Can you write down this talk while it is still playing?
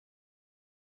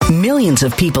Millions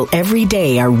of people every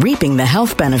day are reaping the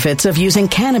health benefits of using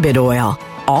cannabis oil,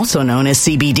 also known as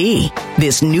CBD.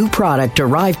 This new product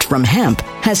derived from hemp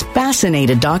has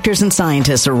fascinated doctors and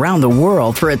scientists around the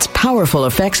world for its powerful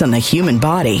effects on the human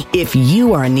body. If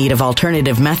you are in need of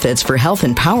alternative methods for health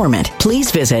empowerment, please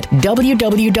visit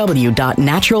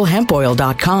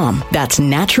www.naturalhempoil.com. That's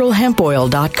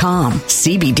naturalhempoil.com.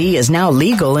 CBD is now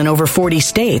legal in over 40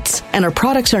 states, and our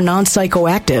products are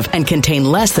non-psychoactive and contain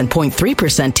less than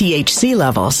 0.3% THC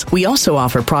levels. We also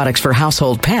offer products for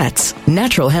household pets.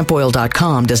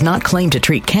 Naturalhempoil.com does not claim to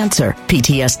treat cancer,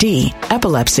 PTSD,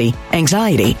 epilepsy,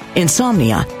 anxiety,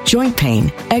 insomnia, joint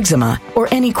pain, eczema, or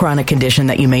any chronic condition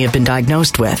that you may have been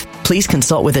diagnosed with. Please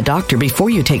consult with a doctor before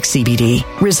you take CBD.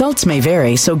 Results may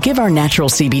vary, so give our natural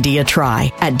CBD a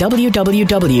try at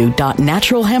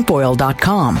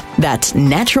www.naturalhempoil.com. That's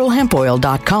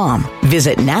naturalhempoil.com.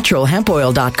 Visit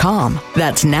naturalhempoil.com.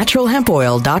 That's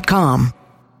naturalhempoil.com.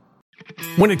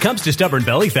 When it comes to stubborn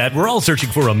belly fat, we're all searching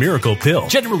for a miracle pill.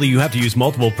 Generally, you have to use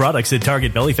multiple products that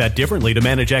target belly fat differently to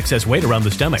manage excess weight around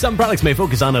the stomach. Some products may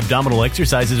focus on abdominal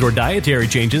exercises or dietary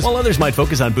changes, while others might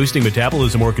focus on boosting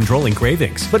metabolism or controlling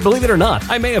cravings. But believe it or not,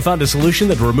 I may have found a solution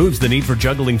that removes the need for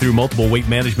juggling through multiple weight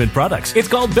management products. It's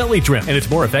called Belly Trim, and it's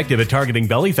more effective at targeting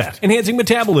belly fat, enhancing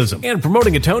metabolism, and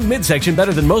promoting a toned midsection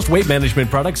better than most weight management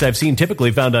products I've seen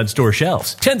typically found on store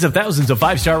shelves. Tens of thousands of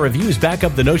 5-star reviews back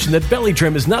up the notion that Belly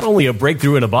Trim is not only a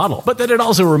breakthrough in a bottle, but that it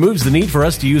also removes the need for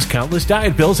us to use countless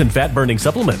diet pills and fat-burning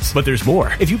supplements. But there's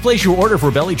more. If you place your order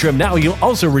for Belly Trim now, you'll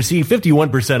also receive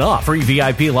 51% off, free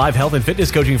VIP live health and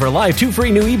fitness coaching for life, 2 free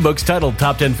new ebooks titled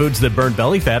Top 10 Foods That Burn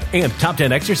Belly Fat and Top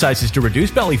 10 Exercises to Reduce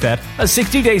Belly Fat, a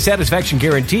 60-day satisfaction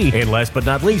guarantee, and last but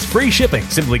not least, free shipping.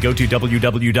 Simply go to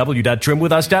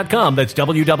www.trimwithus.com. That's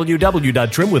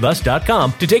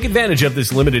www.trimwithus.com to take advantage of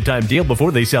this limited time deal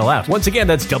before they sell out. Once again,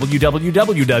 that's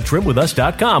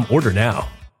www.trimwithus.com. Order now.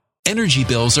 Energy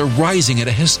bills are rising at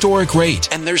a historic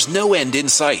rate, and there's no end in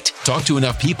sight. Talk to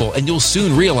enough people, and you'll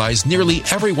soon realize nearly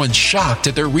everyone's shocked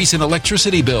at their recent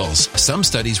electricity bills. Some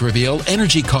studies reveal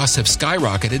energy costs have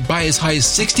skyrocketed by as high as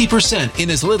 60%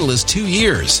 in as little as 2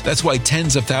 years. That's why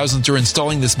tens of thousands are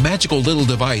installing this magical little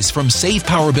device from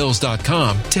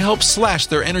SavePowerBills.com to help slash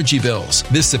their energy bills.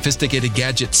 This sophisticated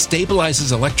gadget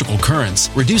stabilizes electrical currents,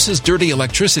 reduces dirty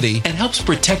electricity, and helps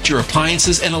protect your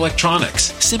appliances and electronics.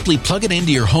 Simply plug it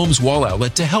into your home's wall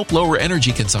outlet to help lower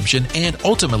energy consumption and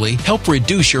ultimately help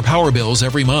reduce your power bills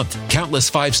every month.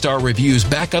 Countless 5-star reviews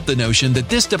back up the notion that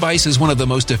this device is one of the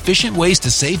most efficient ways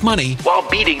to save money while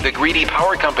beating the greedy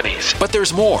power companies. But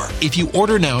there's more. If you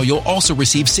order now, you'll also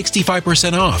receive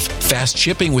 65% off, fast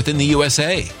shipping within the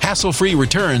USA, hassle-free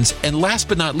returns, and last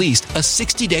but not least, a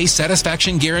 60-day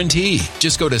satisfaction guarantee.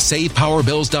 Just go to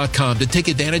SavePowerBills.com to take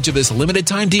advantage of this limited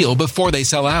time deal before they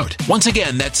sell out. Once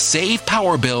again, that's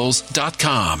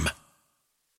SavePowerBills.com.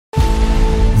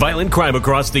 Violent crime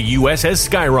across the U.S. has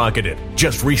skyrocketed.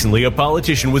 Just recently, a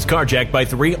politician was carjacked by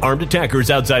 3 armed attackers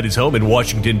outside his home in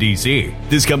Washington, D.C.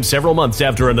 This comes several months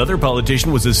after another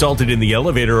politician was assaulted in the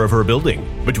elevator of her building.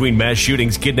 Between mass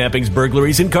shootings, kidnappings,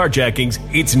 burglaries, and carjackings,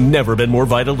 it's never been more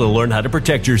vital to learn how to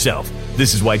protect yourself.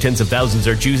 This is why tens of thousands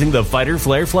are choosing the Fighter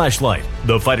Flare flashlight.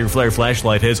 The Fighter Flare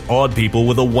flashlight has awed people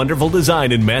with a wonderful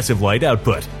design and massive light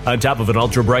output. On top of an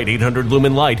ultra-bright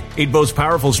 800-lumen light, it boasts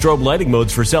powerful strobe lighting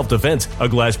modes for self-defense, a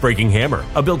glass-breaking hammer,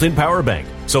 a built-in power bank,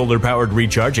 solar-powered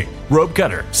recharging, rope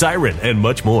cutter, siren, and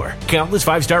much more. Countless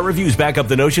 5-star reviews back up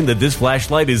the notion that this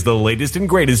flashlight is the latest and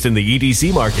greatest in the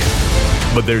EDC market.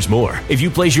 But there's more. If you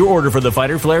place your order for the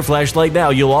Fighter Flare flashlight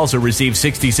now, you'll also receive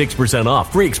 66%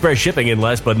 off, free express shipping, and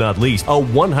last but not least, a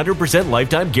 100%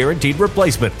 lifetime guaranteed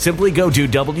replacement. Simply go to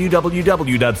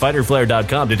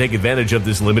www.fighterflare.com to take advantage of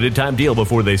this limited time deal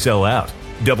before they sell out.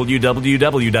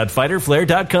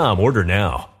 www.fighterflare.com. Order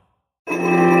now.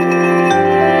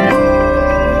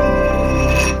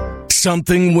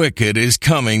 Something wicked is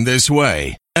coming this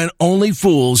way, and only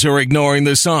fools are ignoring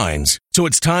the signs. So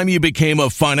it's time you became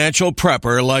a financial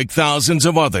prepper like thousands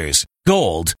of others.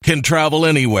 Gold can travel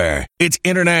anywhere. It's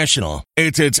international.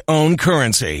 It's its own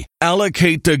currency.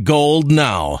 Allocate to gold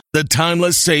now, the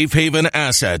timeless safe haven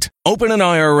asset. Open an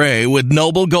IRA with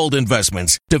Noble Gold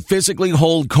Investments to physically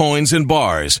hold coins and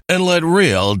bars and let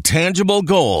real, tangible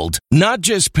gold, not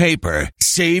just paper,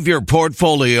 Save your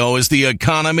portfolio as the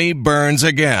economy burns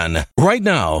again. Right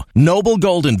now, Noble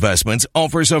Gold Investments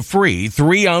offers a free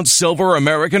 3-ounce silver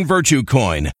American Virtue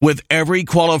coin with every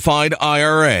qualified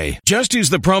IRA. Just use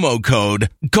the promo code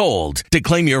GOLD to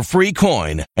claim your free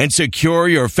coin and secure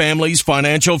your family's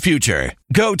financial future.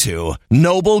 Go to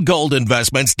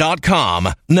noblegoldinvestments.com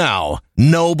now.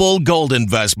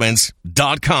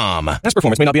 noblegoldinvestments.com. Past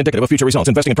performance may not be indicative of future results.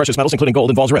 Investing in precious metals, including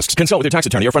gold, involves risks. Consult with your tax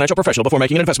attorney or financial professional before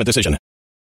making an investment decision.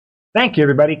 Thank you,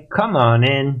 everybody. Come on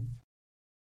in.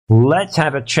 Let's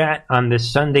have a chat on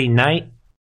this Sunday night.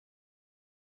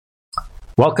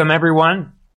 Welcome,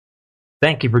 everyone.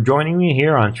 Thank you for joining me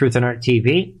here on Truth and Art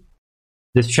TV.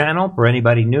 This channel, for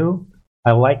anybody new,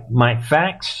 I like my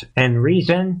facts and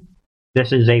reason.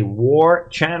 This is a war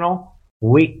channel.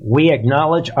 We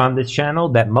acknowledge on this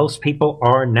channel that most people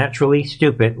are naturally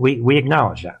stupid. We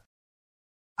acknowledge that.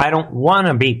 I don't want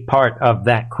to be part of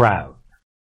that crowd.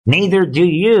 Neither do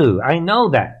you. I know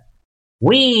that.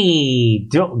 We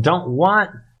don't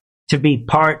want to be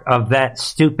part of that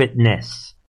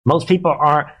stupidness. Most people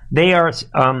are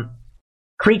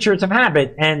creatures of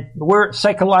habit, and we're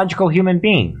psychological human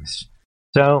beings.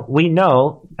 So we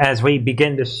know, as we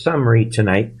begin this summary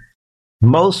tonight,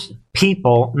 most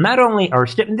people not only are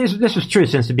stupid. This was true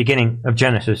since the beginning of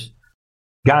Genesis.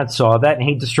 God saw that and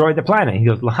he destroyed the planet. He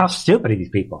goes, well, how stupid are these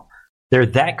people? They're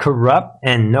that corrupt,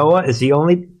 and Noah is the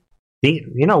only...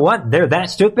 You know what? They're that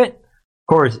stupid? Of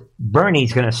course,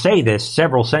 Bernie's going to say this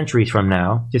several centuries from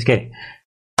now. Just kidding.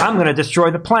 I'm going to destroy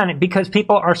the planet because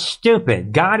people are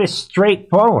stupid. God is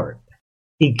straightforward.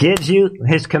 He gives you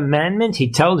his commandments.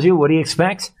 He tells you what he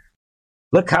expects.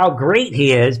 Look how great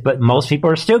he is, but most people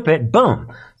are stupid.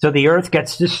 Boom. So the earth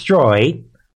gets destroyed.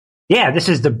 Yeah, this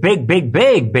is the big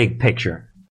picture.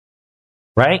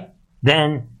 Right?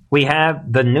 Then we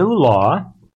have the new law,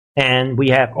 and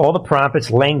we have all the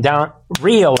prophets laying down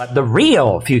the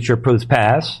real future-proof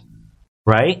past.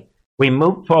 Right? We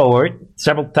move forward.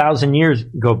 Several thousand years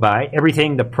go by.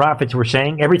 Everything the prophets were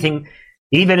saying, everything,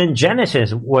 even in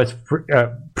Genesis, was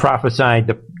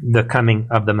prophesied the coming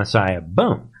of the Messiah.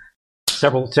 Boom.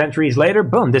 Several centuries later,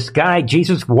 boom, this guy,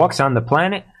 Jesus, walks on the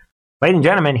planet. Ladies and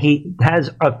gentlemen, he has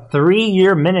a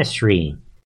 3-year ministry.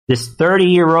 This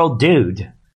 30-year-old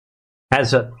dude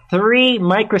has a 3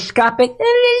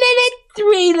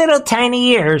 little tiny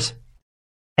years.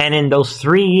 And in those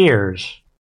 3 years,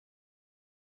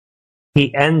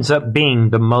 he ends up being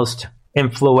the most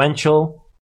influential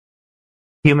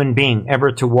human being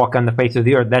ever to walk on the face of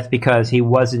the earth. That's because he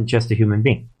wasn't just a human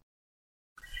being.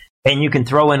 And you can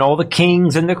throw in all the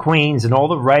kings and the queens and all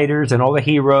the writers and all the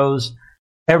heroes.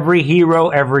 Every hero,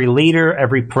 every leader,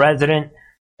 every president,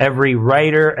 every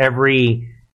writer, every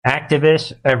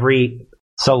activist, every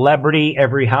celebrity,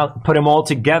 put them all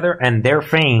together, and their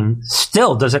fame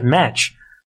still doesn't match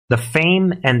the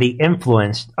fame and the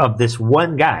influence of this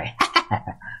one guy.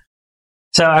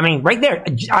 So, I mean, right there,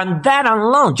 on that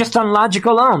alone, just on logic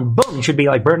alone, boom, you should be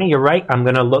like, Bernie, you're right. I'm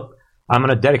going to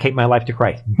dedicate my life to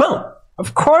Christ. Boom.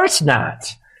 Of course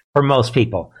not for most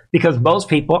people, because most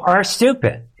people are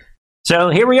stupid. So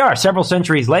here we are, several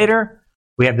centuries later.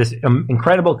 We have this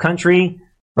incredible country,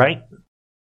 right?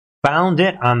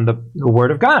 Founded on the Word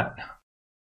of God.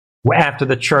 After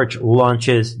the church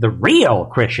launches the real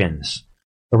Christians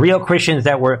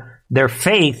that were, their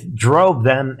faith drove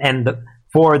them, and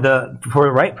for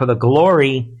the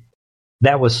glory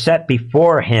that was set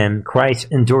before him, Christ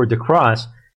endured the cross.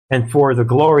 And for the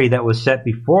glory that was set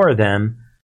before them,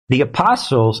 the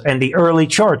apostles and the early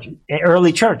church,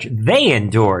 they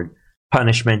endured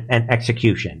punishment and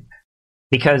execution.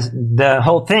 Because the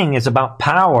whole thing is about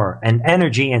power and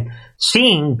energy and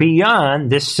seeing beyond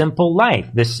this simple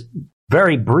life, this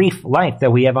very brief life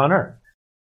that we have on earth.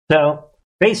 So,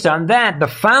 based on that, the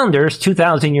founders,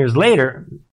 2,000 years later,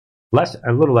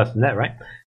 a little less than that, right?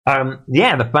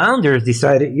 The founders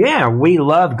decided, we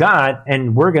love God,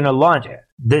 and we're going to launch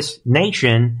this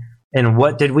nation. And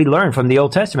what did we learn from the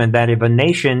Old Testament? That if a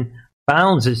nation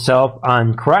founds itself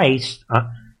on Christ,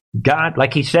 God,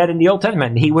 like he said in the Old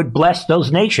Testament, he would bless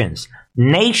those nations.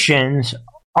 Nations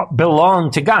belong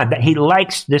to God. That he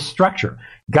likes this structure.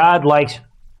 God likes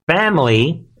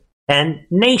family and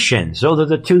nations. Those are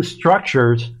the two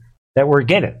structures that we're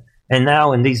given. And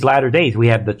now in these latter days, we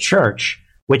have the church,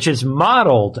 which is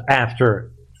modeled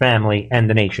after family and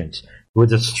the nations,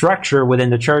 with a structure within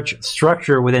the church,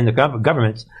 structure within the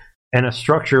governments, and a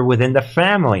structure within the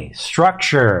family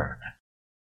structure,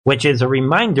 which is a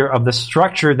reminder of the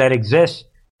structure that exists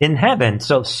in heaven.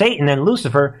 So Satan and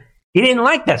Lucifer, he didn't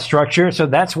like that structure, so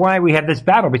that's why we have this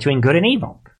battle between good and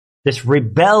evil, this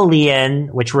rebellion,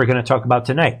 which we're going to talk about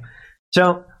tonight.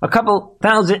 So a couple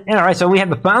thousand, all right, so we have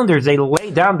the founders, they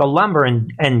lay down the lumber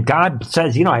and God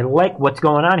says, I like what's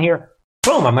going on here.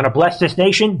 Boom, I'm going to bless this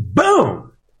nation.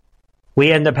 Boom.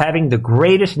 We end up having the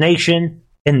greatest nation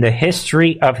in the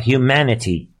history of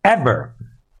humanity ever.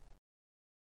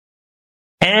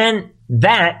 And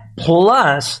that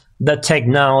plus the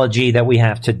technology that we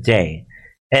have today.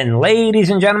 And ladies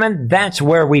and gentlemen, that's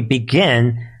where we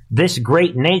begin this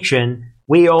great nation.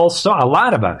 We all saw, a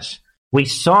lot of us, we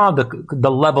saw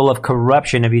the level of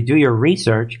corruption. If you do your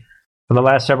research for the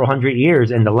last several hundred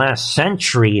years, and the last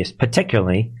century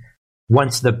particularly,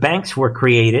 once the banks were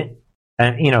created,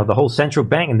 and the whole central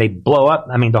bank, and they blow up,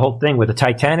 the whole thing with the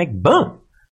Titanic, boom.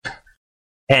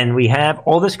 And we have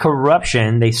all this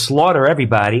corruption, they slaughter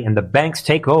everybody, and the banks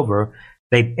take over.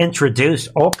 They introduced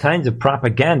all kinds of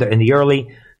propaganda in the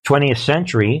early 20th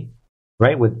century,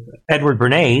 right, with Edward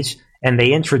Bernays, and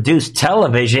they introduced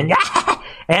television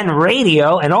and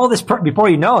radio and all this. Before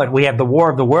you know it, we have the War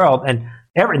of the World, and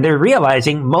they're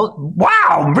realizing,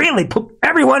 wow, really,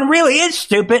 everyone really is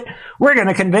stupid. We're going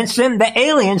to convince them that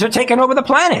aliens are taking over the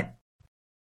planet.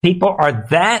 People are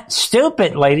that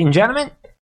stupid, ladies and gentlemen.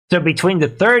 So between the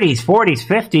 30s, 40s,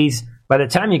 50s, by the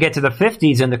time you get to the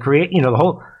 50s and the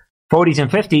whole 40s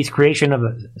and 50s creation of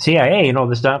the CIA and all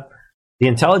this stuff, the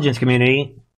intelligence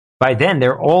community, by then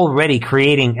they're already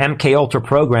creating MK Ultra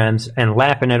programs and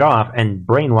laughing it off and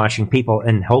brainwashing people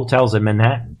in hotels in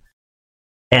Manhattan.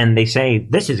 And they say,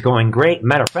 this is going great.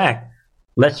 Matter of fact,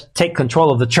 let's take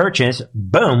control of the churches.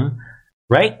 Boom.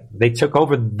 Right? They took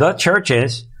over the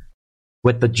churches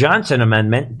with the Johnson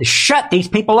Amendment to shut these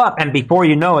people up. And before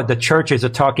you know it, the churches are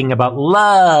talking about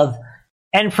love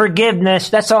and forgiveness.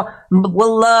 That's all.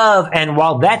 We'll love. And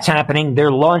while that's happening,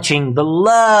 they're launching the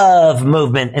love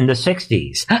movement in the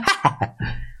 60s.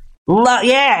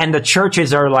 Yeah. And the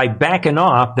churches are like backing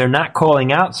off. They're not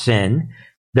calling out sin.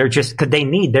 They're just, because they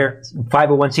need their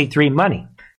 501c3 money.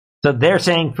 So they're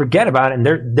saying, forget about it.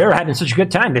 And they're having such a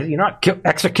good time.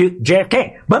 Execute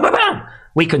JFK. Boom, boom, boom.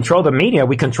 We control the media.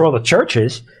 We control the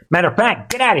churches. Matter of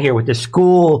fact, get out of here with this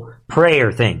school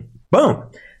prayer thing. Boom.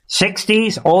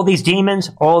 60s, all these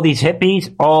demons, all these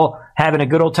hippies, all having a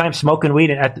good old time smoking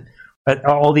weed at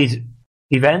all these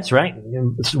events, right?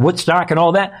 Woodstock and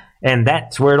all that. And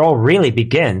that's where it all really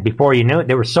began. Before you knew it,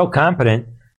 they were so confident.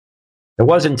 It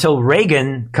wasn't until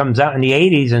Reagan comes out in the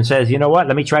 80s and says, you know what,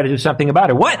 let me try to do something about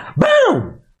it. What?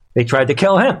 Boom! They tried to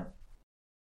kill him.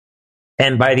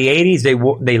 And by the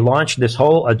 80s, they launched this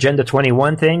whole Agenda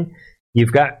 21 thing.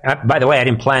 You've got, by the way, I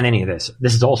didn't plan any of this.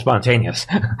 This is all spontaneous.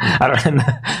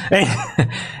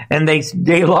 And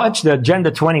they launched the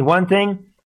Agenda 21 thing.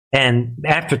 And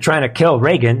after trying to kill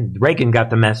Reagan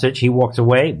got the message. He walks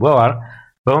away. Well,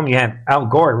 boom, you have Al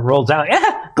Gore rolls out.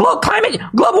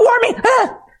 Global warming.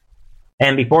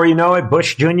 And before you know it,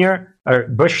 Bush Jr. or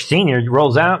Bush Sr.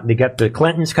 rolls out. They got the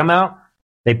Clintons come out.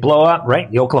 They blow up, right?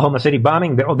 The Oklahoma City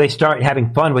bombing. They start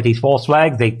having fun with these false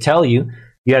flags. They tell you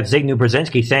have Zbigniew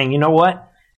Brzezinski saying, you know what?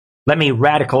 Let me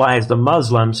radicalize the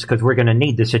Muslims because we're going to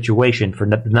need the situation for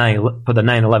the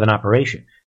 9/11 operation.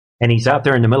 And he's out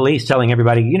there in the Middle East telling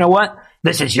everybody, you know what?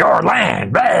 This is your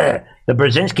land. Blah! The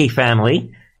Brzezinski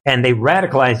family. And they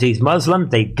radicalize these Muslims.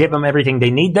 They give them everything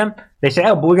they need them. They say,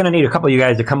 oh, but we're going to need a couple of you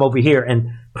guys to come over here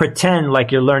and pretend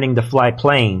like you're learning to fly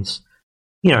planes.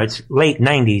 It's late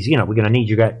 90s. We're going to need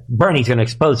you guys. Bernie's going to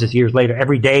expose this years later.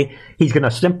 Every day, he's going to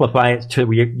simplify it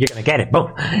to you're going to get it.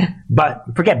 Boom. But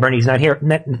forget Bernie's not here.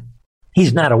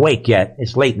 He's not awake yet.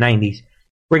 It's late 90s.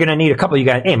 We're going to need a couple of you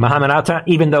guys. Hey, Muhammad Atta,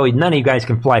 even though none of you guys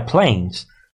can fly planes.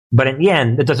 But in the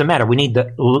end, it doesn't matter. We need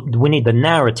the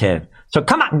narrative. So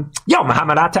come on. Yo,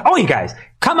 Muhammad Atta. Oh, you guys,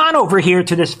 come on over here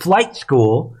to this flight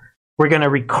school. We're going to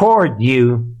record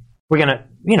you. We're going to,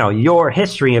 your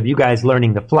history of you guys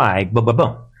learning to fly. Boom, boom,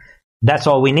 boom. That's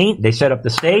all we need. They set up the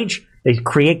stage. They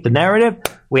create the narrative.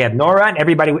 We have NORAD.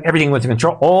 Everything was in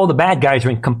control. All the bad guys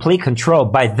are in complete control.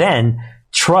 By then,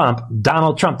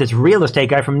 Donald Trump, this real estate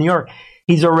guy from New York,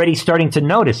 he's already starting to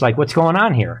notice, like, what's going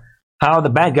on here? How the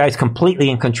bad guys completely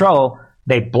in control.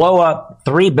 They blow up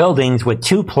 3 buildings with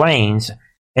 2 planes.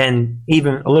 And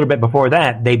even a little bit before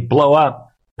that, they blow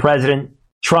up President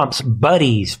Trump's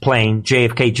buddy's plane,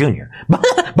 JFK Jr. Boom,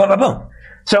 boom, boom.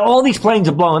 So all these planes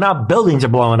are blowing up. Buildings are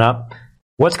blowing up.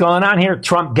 What's going on here?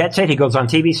 Trump gets it. He goes on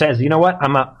TV, says, you know what?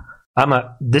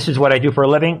 This is what I do for a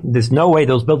living. There's no way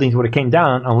those buildings would have came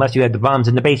down unless you had the bombs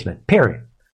in the basement, period.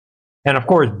 And of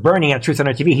course, Bernie at Truth on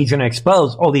TV, he's going to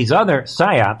expose all these other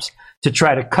psyops to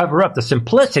try to cover up the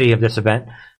simplicity of this event.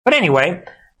 But anyway,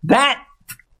 that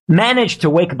managed to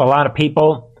wake up a lot of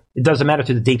people. It doesn't matter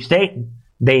to the deep state.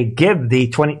 They give the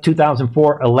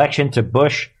 2004 election to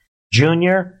Bush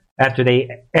Jr. after they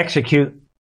execute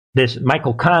this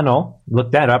Michael Connell.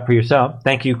 Look that up for yourself.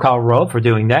 Thank you, Karl Rove, for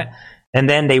doing that. And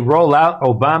then they roll out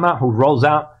Obama, who rolls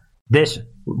out this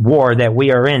war that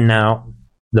we are in now.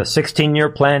 The 16-year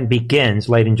plan begins,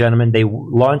 ladies and gentlemen. They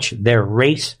launch their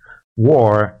race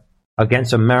war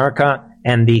against America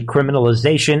and the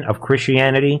criminalization of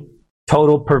Christianity,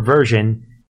 total perversion.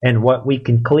 And what we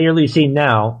can clearly see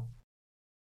now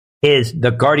is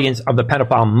the guardians of the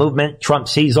pedophile movement. Trump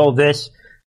sees all this.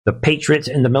 The patriots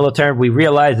in the military. We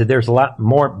realize that there's a lot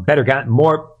more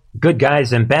more good guys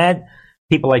than bad.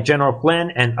 People like General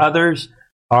Flynn and others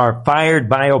are fired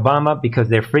by Obama because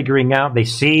they're figuring out, they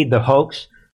see the hoax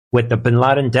with the bin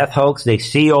Laden death hoax. They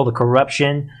see all the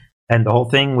corruption and the whole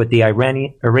thing with the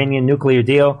Iranian nuclear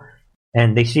deal.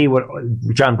 And they see what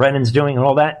John Brennan's doing and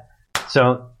all that.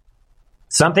 So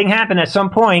something happened at some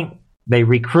point. They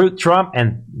recruit Trump,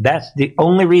 and that's the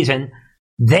only reason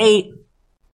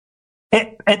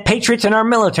patriots in our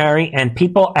military and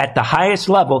people at the highest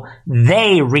level,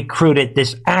 they recruited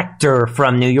this actor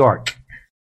from New York.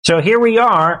 So here we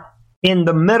are in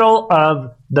the middle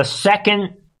of the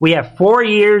second. We have 4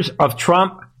 years of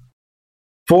Trump,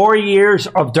 4 years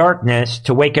of darkness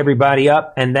to wake everybody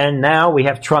up. And then now we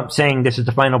have Trump saying this is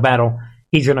the final battle.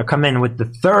 He's going to come in with the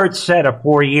third set of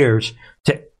 4 years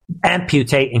to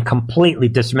amputate and completely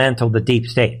dismantle the deep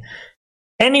state.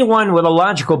 Anyone with a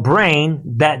logical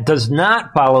brain that does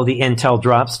not follow the Intel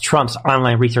Drops, Trump's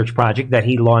online research project that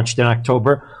he launched in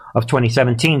October of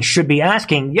 2017, should be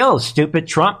asking, yo, stupid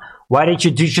Trump, why didn't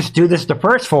you just do this the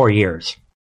first 4 years?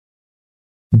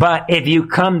 But if you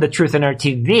come to Truth and Art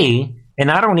TV, and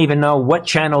I don't even know what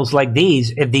channels like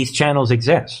these, if these channels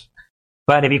exist,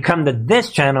 but if you come to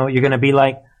this channel, you're going to be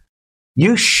like,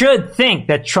 you should think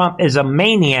that Trump is a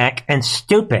maniac and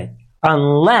stupid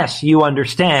unless you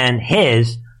understand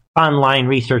his online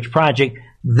research project.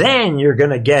 Then you're going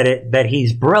to get it that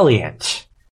he's brilliant.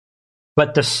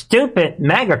 But the stupid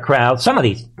MAGA crowd, some of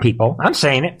these people, I'm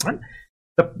saying it,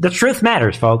 the truth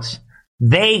matters, folks.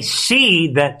 They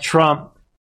see that Trump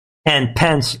and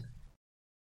Pence,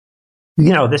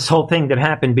 you know, this whole thing that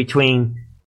happened between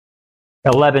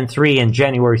 11/3 and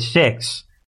January 6th,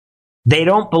 they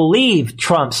don't believe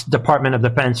Trump's Department of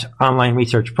Defense online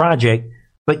research project,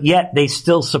 but yet they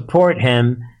still support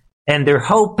him, and they're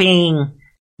hoping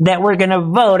that we're going to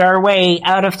vote our way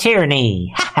out of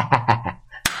tyranny.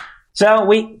 So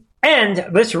we end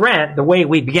this rant the way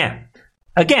we began.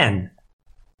 Again,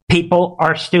 people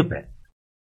are stupid.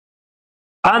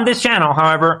 On this channel,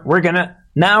 however, we're going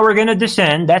to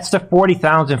descend. That's the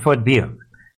 40,000-foot view.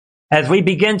 As we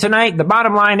begin tonight, the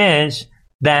bottom line is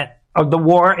that the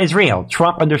war is real.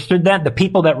 Trump understood that. The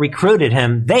people that recruited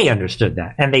him, they understood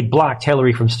that. And they blocked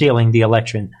Hillary from stealing the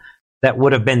election that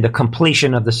would have been the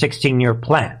completion of the 16-year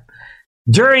plan.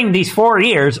 During these 4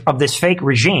 years of this fake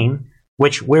regime,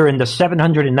 which we're in the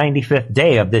 795th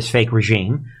day of this fake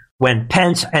regime, when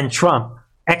Pence and Trump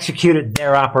executed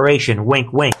their operation,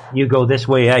 wink, wink, you go this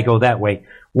way, I go that way,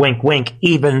 wink, wink,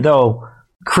 even though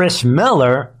Chris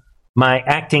Miller, my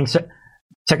acting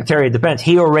Secretary of Defense,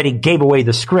 he already gave away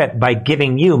the script by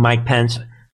giving you, Mike Pence,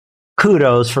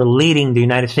 kudos for leading the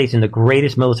United States in the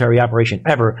greatest military operation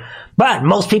ever. But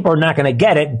most people are not going to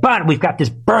get it. But we've got this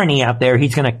Bernie out there.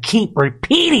 He's going to keep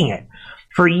repeating it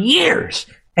for years.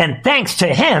 And thanks to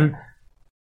him,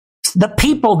 the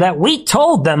people that we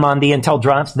told them on the Intel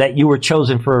Drops that you were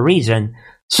chosen for a reason,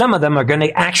 some of them are going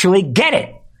to actually get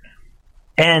it.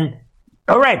 And,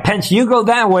 all right, Pence, you go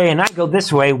that way and I go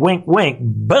this way, wink, wink,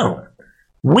 boom.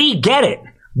 We get it.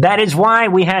 That is why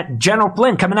we had General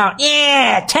Flynn coming out.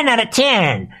 Yeah, 10 out of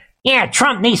 10. Yeah,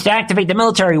 Trump needs to activate the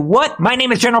military. What? My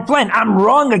name is General Flynn. I'm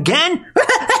wrong again?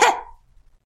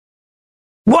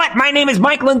 What? My name is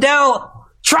Mike Lindell.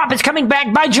 Trump is coming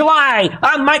back by July.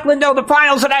 I'm Mike Lindell. The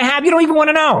files that I have, you don't even want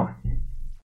to know.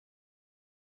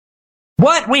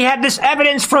 What? We had this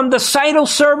evidence from the Seidel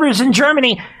servers in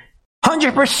Germany.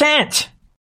 100%.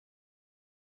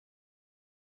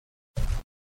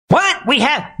 What? We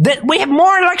have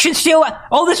more election steal.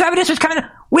 All this evidence is coming.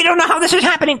 We don't know how this is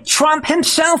happening. Trump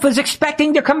himself is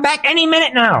expecting to come back any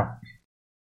minute now.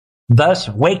 Thus,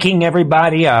 waking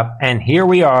everybody up. And here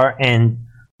we are in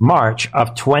March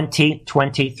of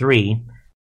 2023.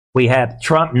 We have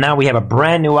Trump. Now we have a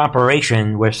brand new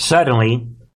operation where suddenly,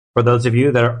 for those of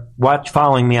you that are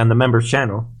following me on the members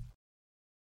channel,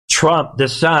 Trump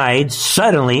decides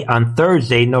suddenly on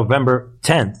Thursday, November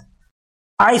 10th,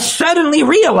 I suddenly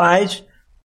realized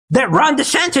that Ron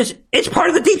DeSantis is part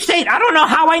of the deep state. I don't know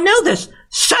how I know this.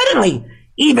 Suddenly,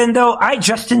 even though I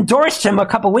just endorsed him a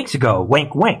couple weeks ago.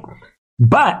 Wink, wink.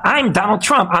 But I'm Donald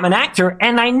Trump. I'm an actor,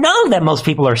 and I know that most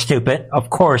people are stupid. Of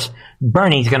course,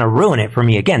 Bernie's going to ruin it for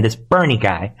me again, this Bernie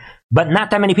guy. But not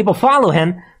that many people follow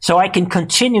him, so I can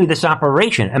continue this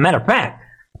operation. As a matter of fact,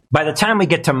 by the time we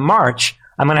get to March,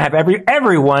 I'm going to have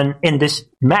everyone in this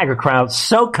MAGA crowd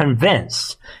so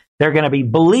convinced they're going to be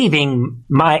believing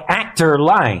my actor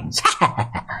lines.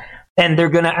 And they're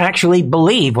going to actually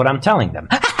believe what I'm telling them.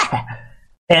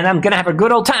 And I'm going to have a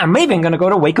good old time. I'm even going to go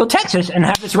to Waco, Texas, and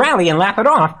have this rally and laugh it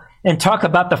off and talk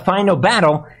about the final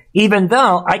battle, even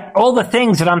though all the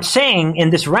things that I'm saying in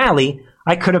this rally,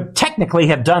 I could have technically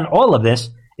have done all of this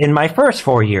in my first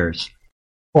 4 years.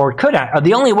 Or could I?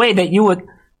 The only way that you would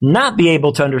not be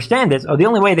able to understand this, or the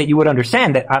only way that you would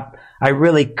understand that I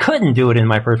really couldn't do it in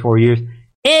my first 4 years,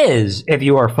 is if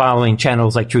you are following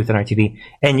channels like Truth and RTV,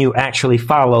 and you actually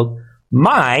followed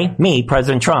me,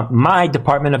 President Trump, my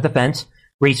Department of Defense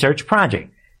research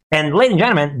project. And ladies and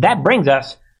gentlemen, that brings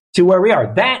us to where we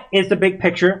are. That is the big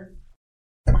picture.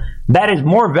 That is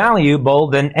more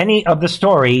valuable than any of the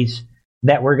stories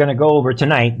that we're going to go over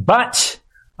tonight. But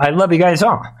I love you guys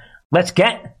all. Let's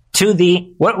get to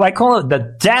the, what do I call it?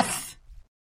 The death.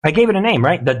 I gave it a name,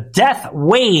 right? The death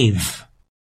wave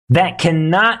that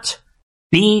cannot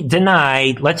be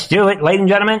denied. Let's do it, ladies and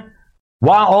gentlemen.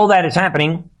 While all that is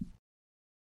happening,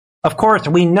 of course,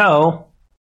 we know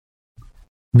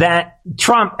that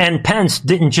Trump and Pence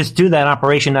didn't just do that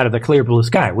operation out of the clear blue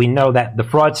sky. We know that the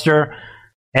fraudster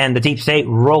and the deep state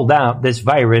rolled out this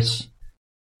virus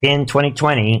in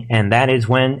 2020, and that is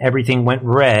when everything went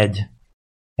red.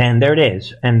 And there it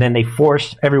is. And then they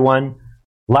forced everyone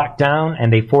locked down,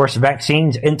 and they forced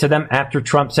vaccines into them after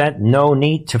Trump said no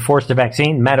need to force the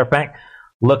vaccine. Matter of fact,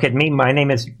 look at me. My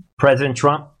name is President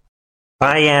Trump.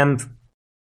 I am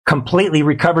completely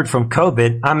recovered from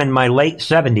COVID. I'm in my late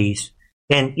 70s.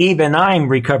 And even I'm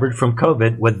recovered from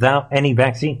COVID without any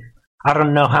vaccine. I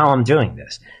don't know how I'm doing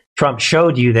this. Trump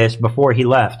showed you this before he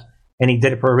left, and he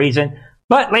did it for a reason.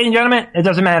 But, ladies and gentlemen, it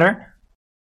doesn't matter.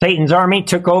 Satan's army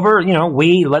took over.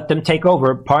 We let them take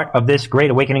over part of this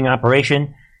Great Awakening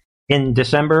operation in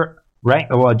December, right?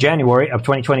 Well, January of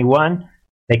 2021.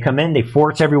 They come in, they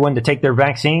force everyone to take their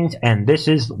vaccines, and this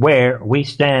is where we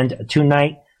stand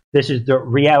tonight. This is the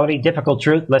reality, difficult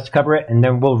truth. Let's cover it, and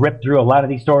then we'll rip through a lot of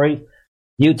these stories.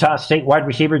 Utah State wide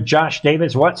receiver Josh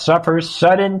Davis, suffers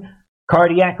sudden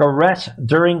cardiac arrest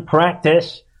during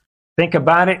practice? Think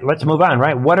about it. Let's move on,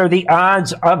 right? What are the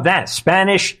odds of that?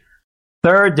 Spanish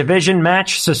third division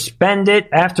match suspended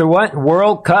after what?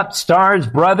 World Cup star's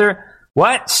brother,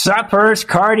 suffers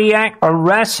cardiac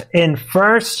arrest in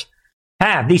first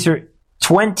half. These are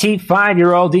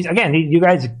 25-year-olds. Again, you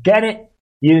guys get it.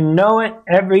 You know it.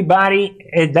 Everybody,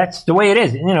 that's the way it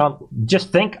is.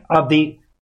 Just think of the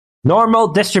normal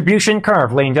distribution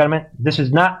curve, ladies and gentlemen. This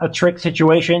is not a trick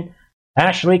situation.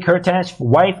 Ashley Curtis,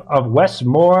 wife of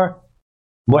Westmoreland,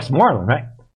 right?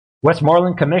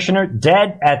 Westmoreland commissioner,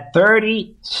 dead at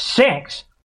 36.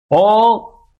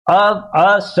 All of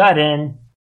a sudden,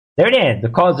 there it is. The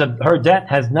cause of her death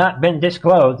has not been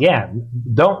disclosed. Yeah,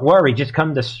 don't worry. Just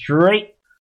come to straight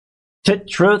to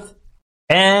Truth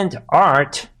and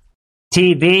Art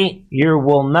TV.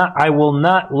 I will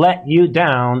not let you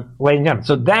down, ladies and gentlemen.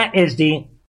 So that is the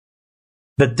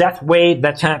death wave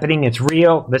that's happening. It's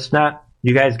real. That's not,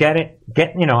 you guys get it?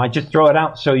 I just throw it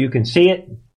out so you can see it.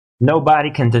 Nobody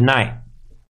can deny it.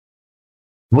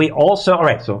 We also, all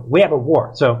right, so we have a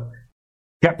war. So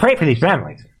pray for these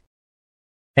families.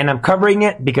 And I'm covering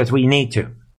it because we need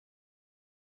to.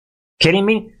 Kidding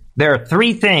me? There are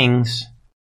 3 things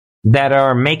that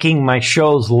are making my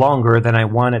shows longer than I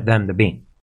wanted them to be.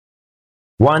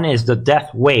 One is the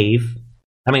death wave.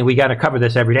 We got to cover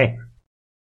this every day.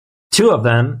 2 of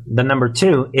them, the number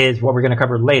 2 is what we're going to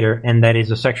cover later, and that is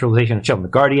the sexualization of children. The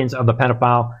guardians of the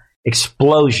pedophile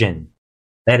explosion.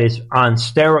 That is on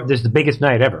steroids. This is the biggest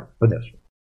night ever for this.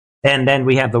 And then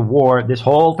we have the war, this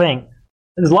whole thing.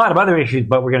 There's a lot of other issues,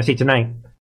 but we're going to see tonight.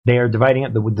 They are dividing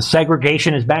it. The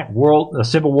segregation is back. The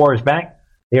Civil War is back.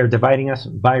 They are dividing us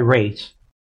by race.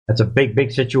 That's a big,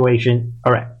 big situation.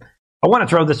 All right. I want to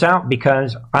throw this out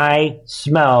because I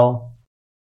smell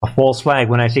a false flag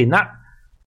when I see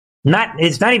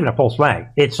it's not even a false flag.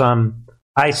 It's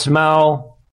I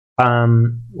smell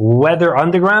Weather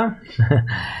Underground.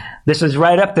 This is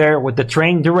right up there with the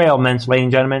train derailments, ladies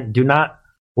and gentlemen. Do not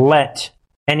let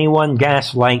anyone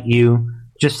gaslight you.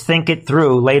 Just think it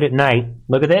through late at night.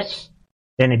 Look at this.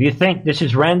 And if you think this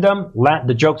is random,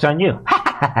 the joke's on you.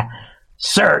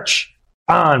 Search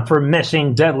on for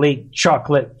missing deadly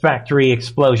chocolate factory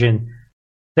explosion.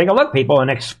 Take a look, people. An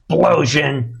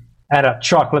explosion at a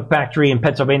chocolate factory in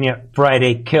Pennsylvania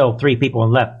Friday killed 3 people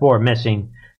and left 4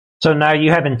 missing. So now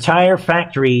you have entire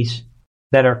factories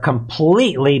that are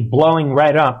completely blowing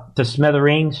right up to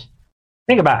smithereens.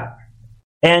 Think about it.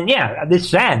 And yeah, it's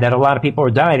sad that a lot of people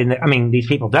are died. These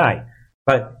people died.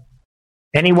 But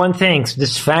anyone thinks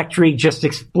this factory just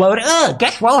exploded,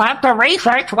 guess we'll have to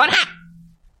research what happened.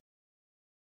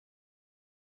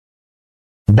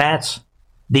 That's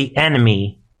the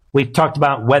enemy. We've talked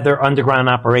about weather underground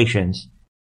operations.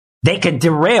 They can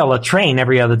derail a train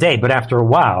every other day, but after a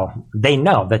while, they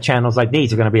know that channels like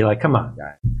these are going to be like, come on,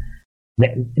 guys.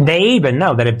 They even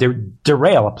know that if they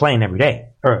derail a plane every day,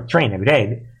 or a train every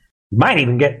day, you might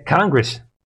even get Congress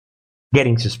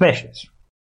getting suspicious.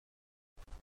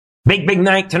 Big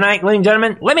night tonight, ladies and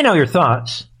gentlemen. Let me know your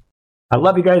thoughts. I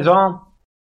love you guys all.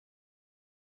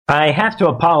 I have to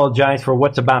apologize for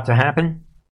what's about to happen.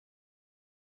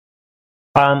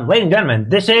 Ladies and gentlemen,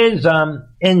 this is,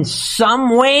 in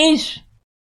some ways,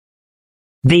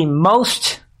 the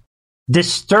most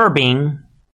disturbing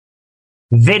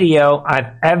video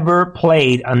I've ever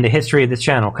played on the history of this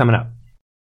channel coming up.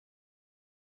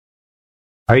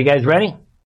 Are you guys ready?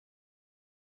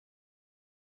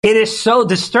 It is so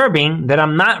disturbing that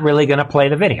I'm not really going to play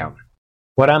the video.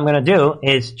 What I'm going to do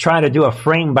is try to do a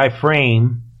frame by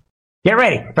frame. Get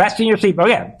ready. Fasten your seatbelt.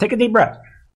 Yeah, take a deep breath.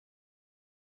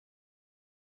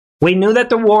 We knew that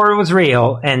the war was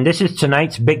real, and this is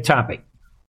tonight's big topic.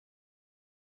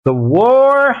 The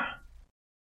war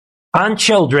on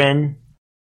children,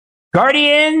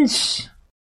 guardians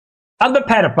of the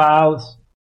pedophiles.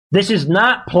 This is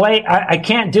not play. I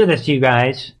can't do this to you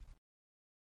guys.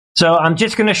 So I'm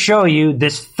just going to show you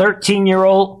this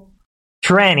 13-year-old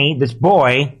tranny, this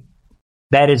boy,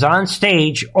 that is on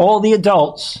stage. All the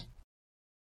adults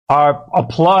are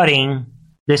applauding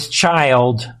this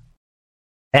child.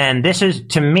 And this is,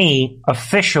 to me,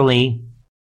 officially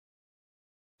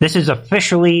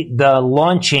the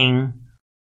launching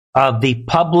of the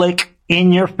public,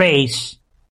 in-your-face,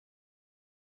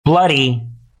 bloody,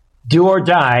 do or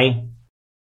die.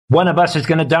 One of us is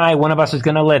going to die, one of us is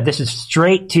going to live. This is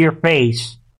straight to your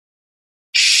face.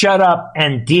 Shut up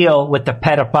and deal with the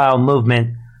pedophile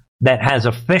movement that has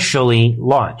officially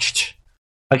launched.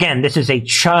 Again, this is a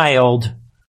child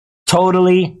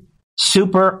totally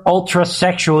super ultra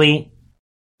sexually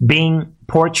being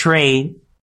portrayed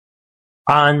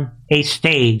on a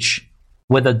stage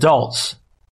with adults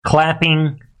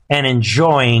clapping and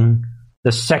enjoying the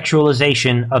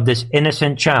sexualization of this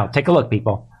innocent child. Take a look,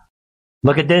 people.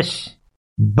 Look at this.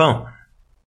 Boom.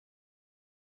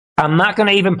 I'm not going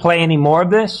to even play any more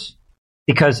of this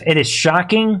because it is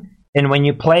shocking, and when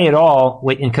you play it all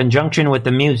in conjunction with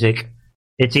the music,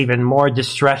 it's even more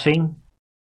distressing.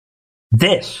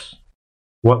 This,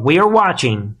 what we are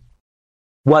watching,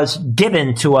 was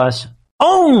given to us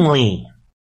only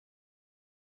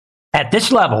at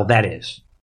this level, that is,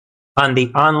 on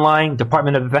the online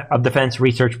Department of Defense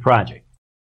research project.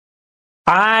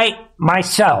 I,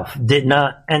 myself, did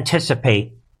not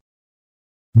anticipate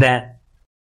that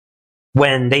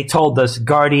when they told us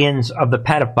guardians of the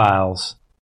pedophiles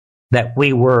that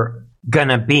we were going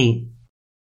to be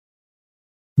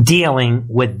dealing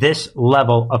with this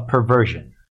level of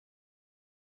perversion.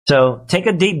 So take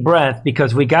a deep breath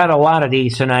because we got a lot of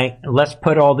these tonight. Let's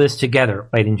put all this together,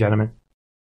 ladies and gentlemen.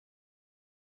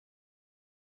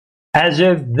 As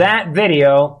if that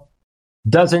video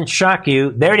doesn't shock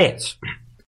you, there it is.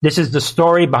 This is the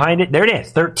story behind it. There it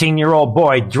is. 13-year-old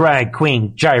boy, drag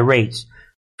queen, gyrates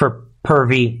for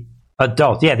pervy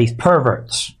adults. Yeah, these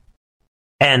perverts.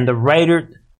 And the writer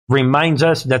reminds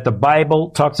us that the Bible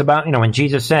talks about, when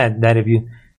Jesus said that if you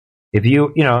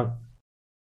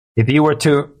were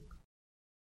to,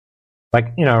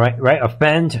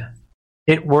 offend,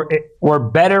 it were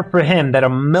better for him that a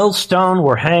millstone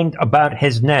were hanged about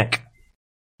his neck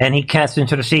and he cast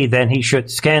into the sea than he should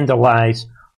scandalize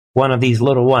one of these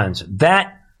little ones.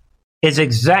 That is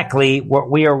exactly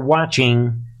what we are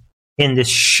watching in this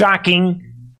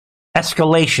shocking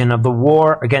escalation of the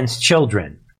war against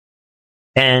children.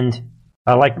 And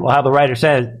I like how the writer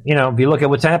says, if you look at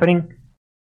what's happening,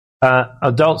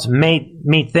 adults made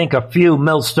me think a few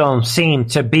millstones seem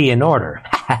to be in order.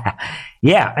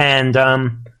 Yeah,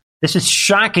 and this is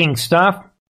shocking stuff.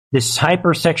 This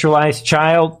hypersexualized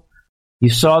child, you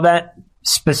saw that,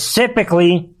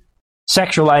 specifically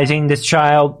sexualizing this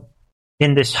child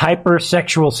in this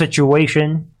hypersexual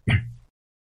situation.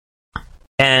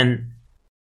 And,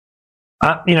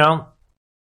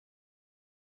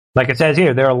 like it says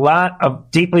here, there are a lot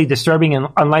of deeply disturbing and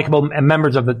unlikable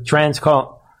members of the trans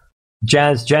cult.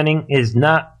 Jazz Jennings is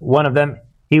not one of them.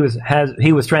 He was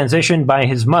transitioned by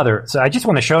his mother. So I just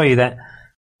want to show you that,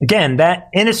 again, that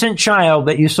innocent child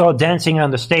that you saw dancing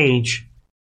on the stage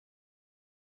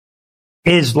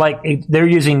is like, they're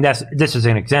using this as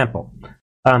an example.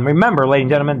 Remember, ladies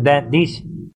and gentlemen, that these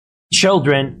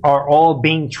children are all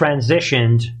being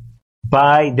transitioned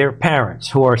by their parents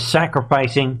who are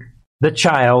sacrificing the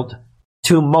child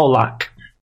to Moloch.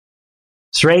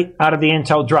 Straight out of the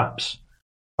intel drops.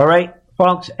 All right,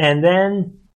 folks, and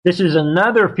then this is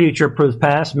another future-proof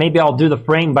pass. Maybe I'll do the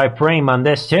frame-by-frame on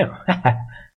this, too.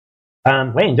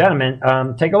 Ladies and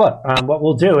gentlemen, take a look. What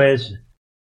we'll do is,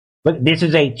 look, this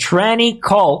is a tranny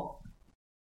cult.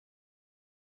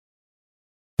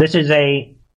 This is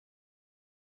a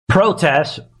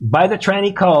protest by the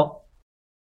tranny cult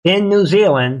in New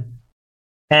Zealand,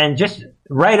 and just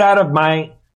right out of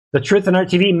the Truth and Art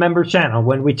TV member channel,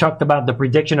 when we talked about the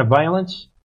prediction of violence,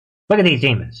 look at these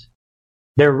demons.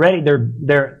 They're ready.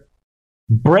 They're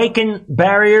breaking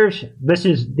barriers. This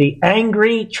is the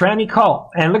angry tranny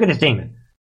cult, and look at this demon.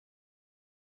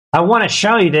 I want to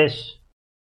show you this.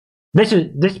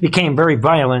 This became very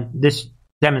violent. This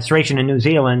demonstration in New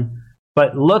Zealand,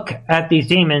 but look at these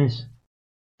demons,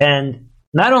 and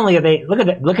not only are they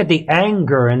look at the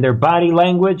anger in their body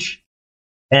language,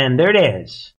 and there it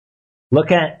is.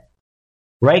 Look at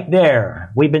right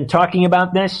there. We've been talking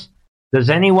about this. Does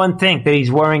anyone think that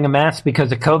he's wearing a mask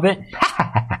because of COVID?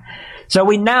 So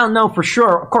we now know for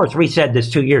sure, of course, we said this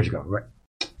 2 years ago, right?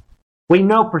 We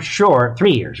know for sure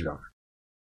 3 years ago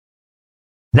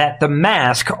that the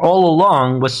mask all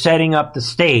along was setting up the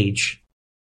stage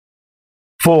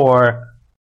for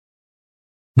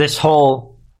this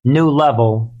whole new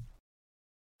level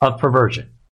of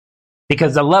perversion.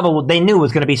 Because the level they knew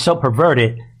was going to be so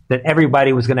perverted that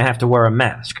everybody was going to have to wear a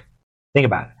mask. Think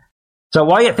about it. So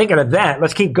while you're thinking of that,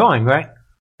 let's keep going, right?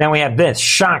 Then we have this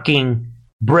shocking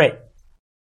Brit.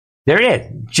 There it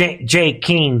is. Jay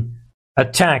Keane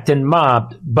attacked and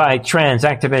mobbed by trans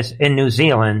activists in New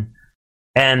Zealand.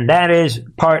 And that is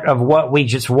part of what we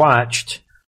just watched.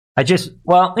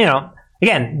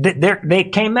 Again, they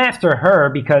came after her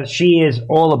because she is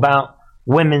all about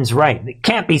women's rights. They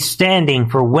can't be standing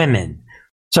for women.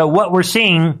 So what we're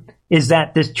seeing is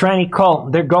that this tranny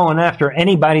cult, they're going after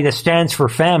anybody that stands for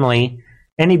family,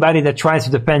 anybody that tries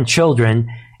to defend children,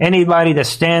 anybody that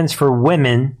stands for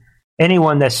women,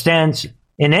 anyone that stands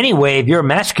in any way, if you're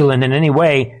masculine in any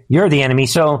way, you're the enemy.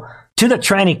 So to the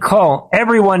tranny cult,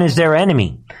 everyone is their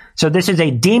enemy. So this is a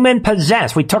demon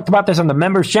possessed. We talked about this on the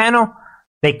members channel.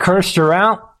 They cursed her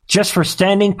out just for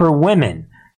standing for women.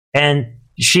 And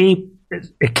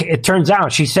it turns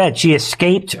out, she said she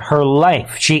escaped her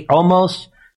life. She almost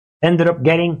ended up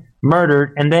getting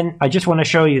murdered. And then I just want to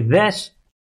show you this.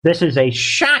 This is a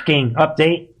shocking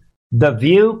update. The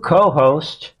View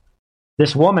co-host,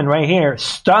 this woman right here,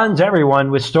 stuns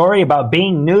everyone with story about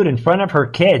being nude in front of her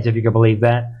kids, if you can believe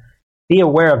that. Be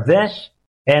aware of this.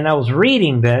 And I was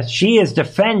reading this. She is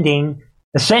defending,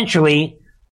 essentially,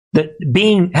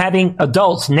 having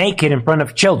adults naked in front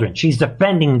of children. She's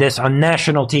defending this on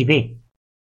national TV.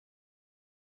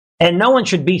 And no one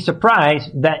should be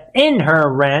surprised that in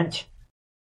her rant,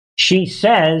 she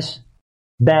says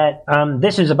that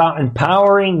this is about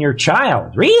empowering your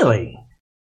child. Really?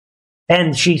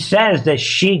 And she says that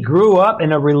she grew up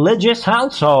in a religious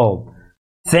household.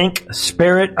 Think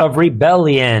spirit of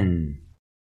rebellion.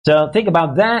 So think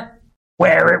about that,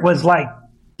 where it was like,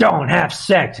 don't have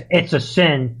sex. It's a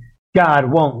sin.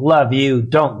 God won't love you.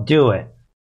 Don't do it.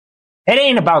 It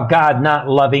ain't about God not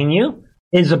loving you.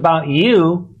 It's about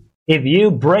you. If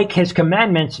you break his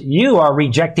commandments, you are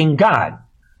rejecting God.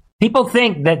 People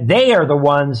think that they are the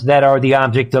ones that are the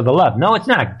object of the love. No, it's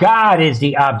not. God is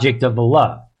the object of the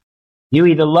love. You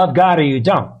either love God or you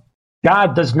don't.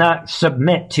 God does not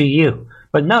submit to you.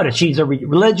 But notice, she's a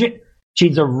religion.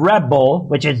 She's a rebel,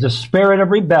 which is the spirit of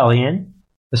rebellion,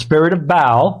 the spirit of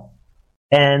Baal.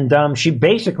 And she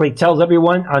basically tells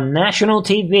everyone on national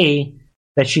TV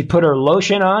that she put her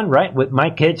lotion on, right? With my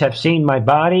kids have seen my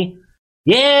body.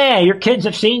 Yeah, your kids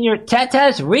have seen your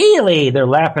tatas? Really? They're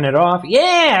laughing it off.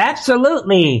 Yeah,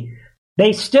 absolutely. They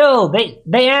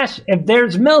ask if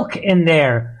there's milk in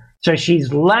there. So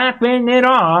she's laughing it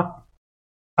off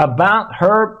about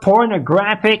her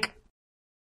pornographic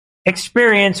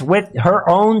experience with her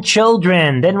own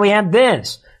children. Then we have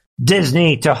this.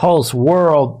 Disney to host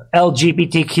World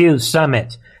LGBTQ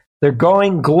Summit. They're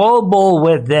going global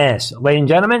with this. Ladies and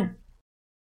gentlemen,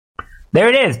 there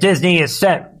it is. Disney is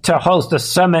set to host a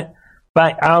summit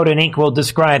by Out and Equal,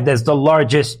 described as the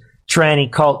largest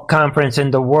tranny cult conference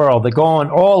in the world. They're going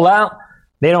all out.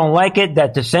 They don't like it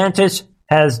that DeSantis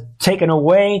has taken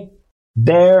away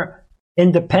their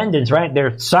independence, right?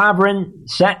 Their sovereign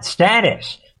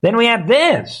status. Then we have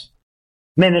this.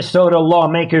 Minnesota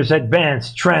lawmakers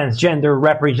advance transgender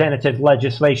representative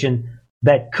legislation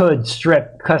that could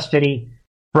strip custody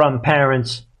from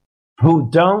parents who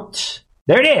don't.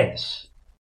 There it is.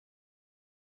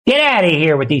 Get out of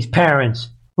here with these parents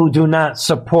who do not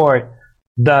support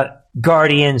the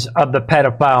guardians of the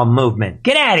pedophile movement.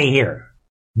 Get out of here.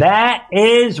 That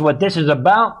is what this is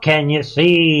about. Can you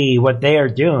see what they are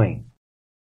doing?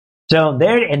 So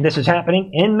there, and this is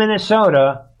happening in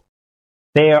Minnesota.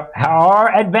 They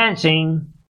are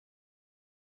advancing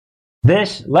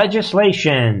this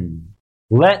legislation.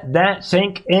 Let that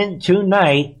sink in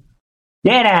tonight.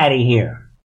 Get out of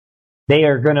here. They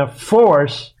are going to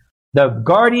force the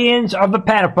guardians of the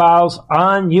pedophiles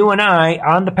on you and I,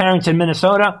 on the parents in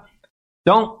Minnesota.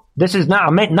 This is not,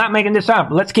 I'm not making this up.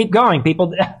 Let's keep going,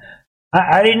 people.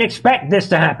 I didn't expect this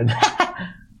to happen.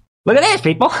 Look at this,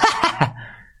 people.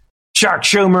 Chuck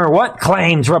Schumer, what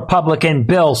claims Republican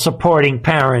bill supporting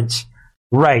parents'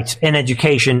 rights in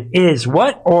education is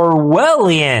what?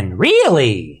 Orwellian.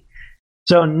 Really?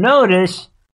 So notice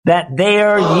that they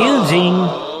are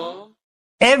using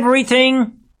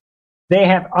everything. They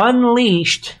have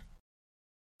unleashed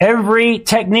every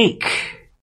technique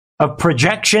of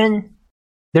projection.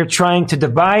 They're trying to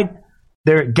divide.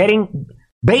 They're getting,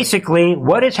 basically,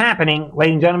 what is happening,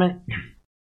 ladies and gentlemen,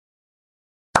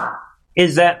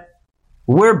 is that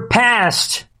we're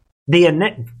past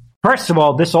first of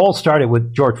all, this all started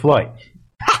with George Floyd.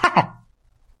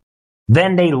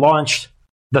 Then they launched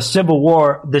the Civil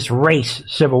War, this race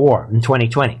Civil War in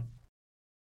 2020.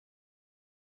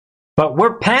 But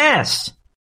we're past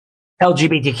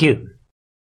LGBTQ.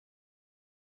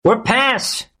 We're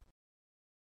past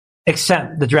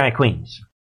except the drag queens.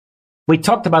 We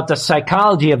talked about the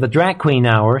psychology of the drag queen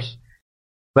hours,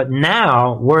 but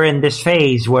now we're in this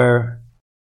phase where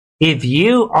if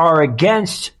you are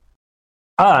against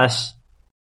us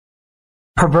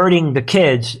perverting the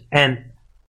kids and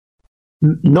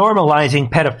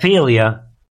normalizing pedophilia,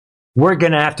 we're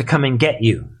going to have to come and get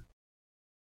you.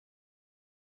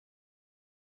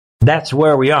 That's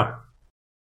where we are.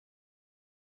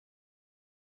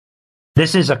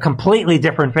 This is a completely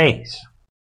different phase.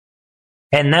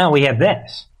 And now we have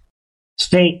this.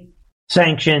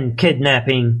 State-sanctioned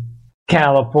kidnapping.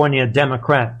 California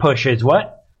Democrat pushes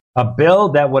what? A bill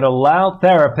that would allow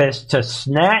therapists to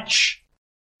snatch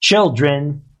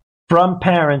children from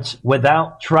parents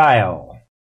without trial.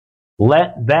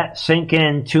 Let that sink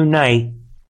in tonight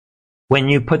when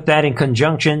you put that in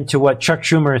conjunction to what Chuck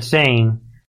Schumer is saying,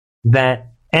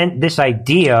 that and this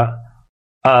idea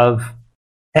of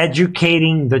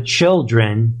educating the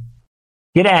children.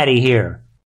 Get out of here.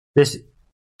 This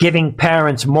giving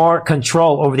parents more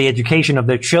control over the education of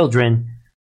their children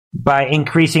by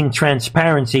increasing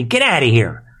transparency. Get out of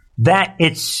here. That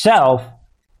itself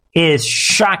is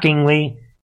shockingly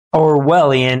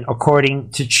Orwellian,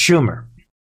 according to Schumer.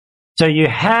 So you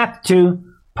have to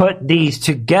put these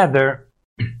together.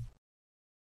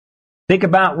 Think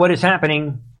about what is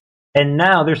happening. And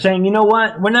now they're saying, you know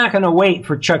what? We're not going to wait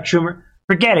for Chuck Schumer.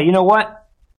 Forget it. You know what?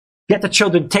 Get the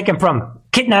children, take them from them.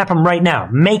 Kidnap them right now.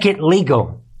 Make it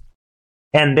legal.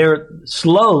 And they're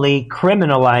slowly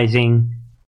criminalizing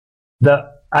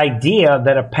the idea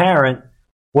that a parent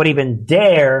would even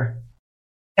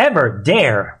ever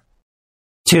dare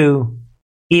to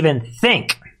even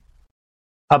think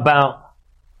about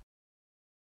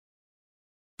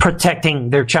protecting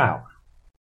their child.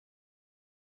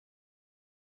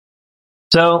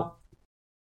 So,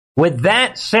 with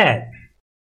that said,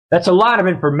 that's a lot of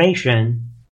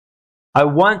information. I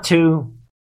want to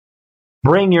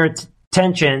bring your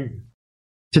attention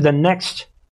to the next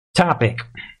topic.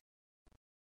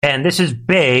 And this is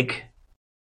big.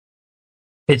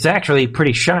 It's actually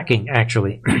pretty shocking,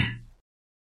 actually.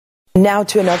 Now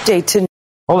to an update to...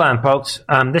 Hold on, folks.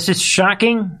 This is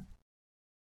shocking.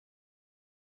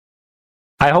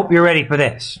 I hope you're ready for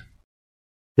this.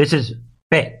 This is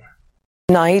big.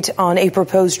 Night on a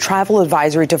proposed travel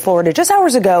advisory to Florida. Just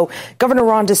hours ago, Governor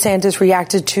Ron DeSantis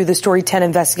reacted to the story 10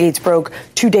 Investigates broke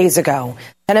 2 days ago.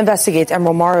 10 Investigates,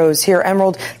 Emerald Morrow is here.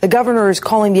 Emerald, the governor is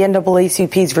calling the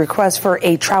NAACP's request for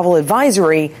a travel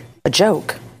advisory a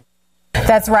joke.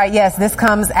 That's right. Yes, this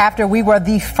comes after we were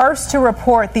the first to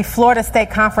report the Florida State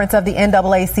Conference of the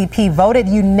NAACP voted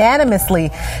unanimously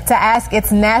to ask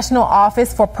its national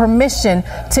office for permission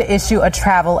to issue a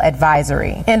travel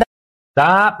advisory.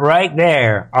 Stop right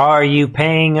there. Are you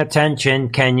paying attention?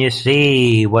 Can you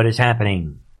see what is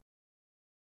happening?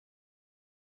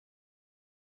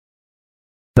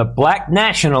 The black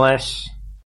nationalists,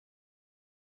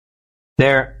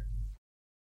 they're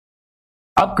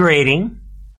upgrading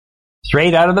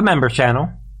straight out of the member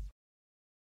channel,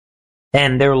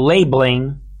 and they're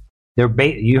labeling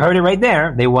You heard it right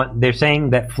there. They're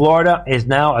saying that Florida is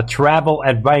now a travel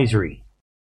advisory.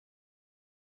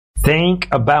 Think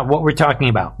about what we're talking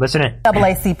about. Listen in.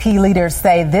 NAACP leaders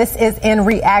say this is in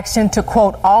reaction to,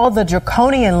 quote, all the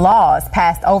draconian laws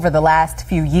passed over the last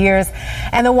few years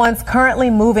and the ones currently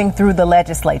moving through the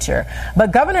legislature.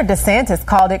 But Governor DeSantis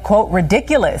called it, quote,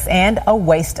 ridiculous and a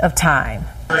waste of time.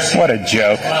 What a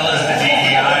joke.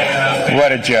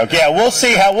 What a joke. Yeah, we'll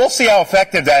see how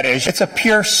effective that is. It's a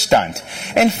pure stunt.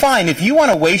 And fine, if you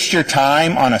want to waste your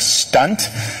time on a stunt,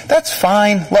 that's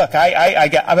fine. Look,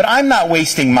 but I'm not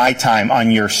wasting my time on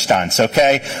your stunts,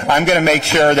 okay? I'm going to make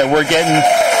sure that we're getting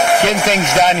things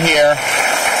done here,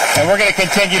 and we're going to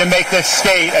continue to make this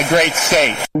state a great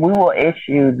state. We will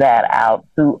issue that out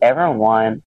to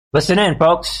everyone. Listen in,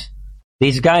 folks.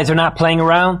 These guys are not playing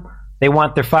around. They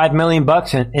want their $5 million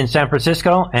in San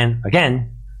Francisco, and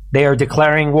again, they are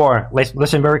declaring war.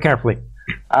 Listen very carefully.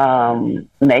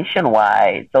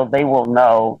 Nationwide, so they will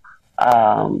know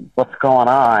what's going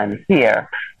on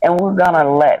here, and we're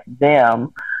gonna let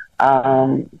them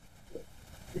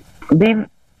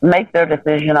make their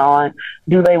decision on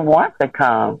do they want to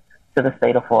come to the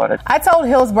state of Florida. I told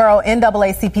Hillsborough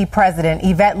NAACP President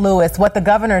Yvette Lewis what the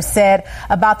governor said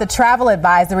about the travel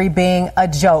advisory being a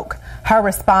joke. Her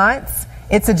response,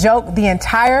 it's a joke the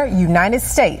entire United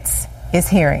States is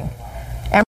hearing.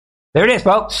 There it is,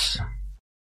 folks.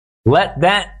 Let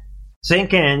that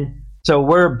sink in. So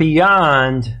we're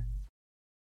beyond,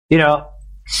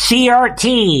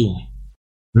 CRT.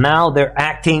 Now they're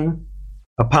acting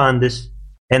upon this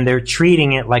and they're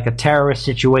treating it like a terrorist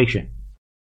situation.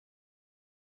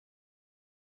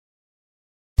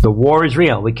 The war is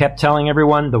real. We kept telling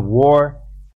everyone the war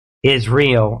is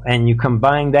real. And you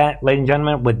combine that, ladies and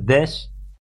gentlemen, with this,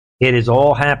 it is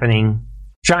all happening.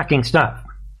 Shocking stuff.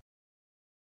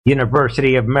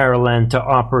 University of Maryland to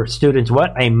offer students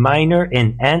what? A minor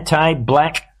in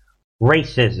anti-black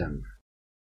racism.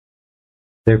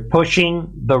 They're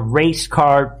pushing the race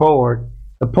card forward.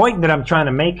 The point that I'm trying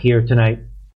to make here tonight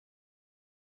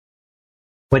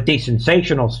with these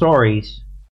sensational stories,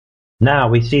 now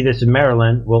we see this in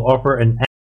Maryland, will offer an...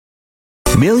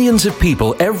 Millions of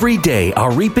people every day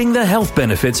are reaping the health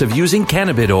benefits of using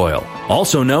cannabis oil,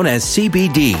 also known as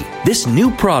CBD. This new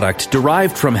product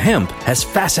derived from hemp has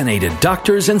fascinated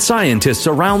doctors and scientists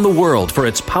around the world for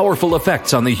its powerful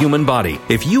effects on the human body.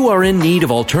 If you are in need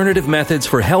of alternative methods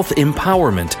for health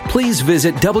empowerment, please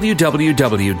visit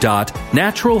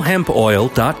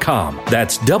www.naturalhempoil.com.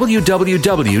 That's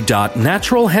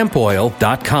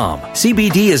www.naturalhempoil.com.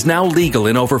 CBD is now legal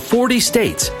in over 40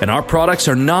 states, and our products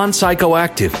are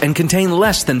non-psychoactive and contain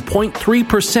less than 0.3%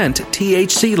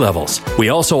 THC levels. We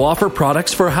also offer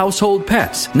products for household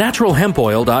pets.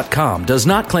 NaturalHempOil.com does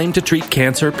not claim to treat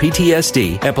cancer,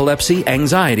 PTSD, epilepsy,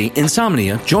 anxiety,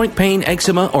 insomnia, joint pain,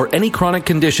 eczema, or any chronic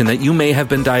condition that you may have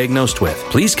been diagnosed with.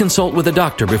 Please consult with a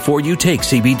doctor before you take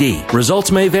CBD.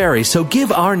 Results may vary, so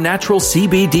give our natural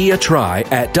CBD a try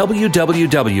at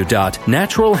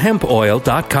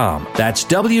www.naturalhempoil.com. That's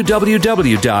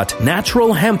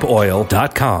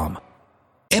www.naturalhempoil.com.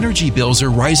 Energy bills are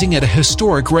rising at a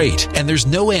historic rate, and there's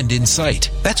no end in sight.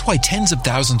 That's why tens of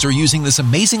thousands are using this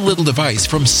amazing little device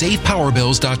from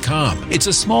SavePowerBills.com. It's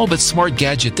a small but smart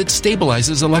gadget that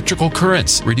stabilizes electrical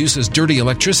currents, reduces dirty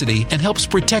electricity, and helps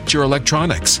protect your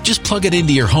electronics. Just plug it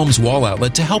into your home's wall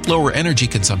outlet to help lower energy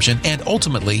consumption and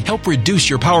ultimately help reduce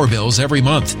your power bills every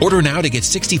month. Order now to get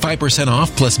 65%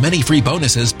 off plus many free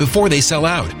bonuses before they sell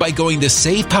out by going to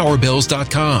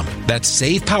SavePowerBills.com. That's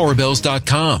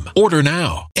SavePowerBills.com. Order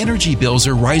now. Energy bills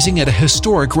are rising at a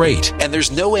historic rate, and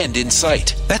there's no end in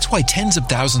sight. That's why tens of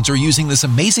thousands are using this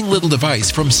amazing little device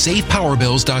from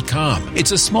SavePowerBills.com.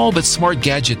 It's a small but smart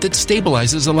gadget that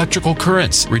stabilizes electrical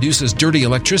currents, reduces dirty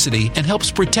electricity, and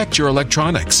helps protect your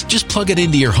electronics. Just plug it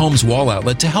into your home's wall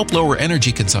outlet to help lower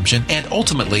energy consumption and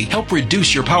ultimately help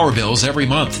reduce your power bills every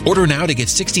month. Order now to get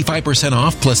 65%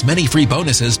 off plus many free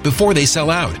bonuses before they sell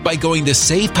out by going to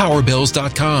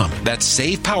SavePowerBills.com. That's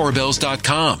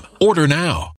SavePowerBills.com. Order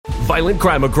now. Violent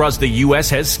crime across the U.S.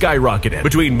 has skyrocketed.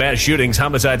 Between mass shootings,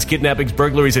 homicides, kidnappings,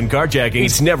 burglaries, and carjackings,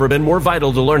 it's never been more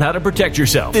vital to learn how to protect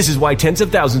yourself. This is why tens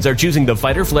of thousands are choosing the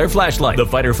Fighter Flare flashlight. The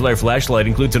Fighter Flare flashlight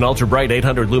includes an ultra-bright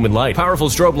 800-lumen light, powerful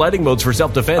strobe lighting modes for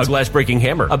self-defense, a glass-breaking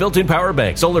hammer, a built-in power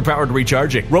bank, solar-powered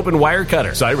recharging, rope and wire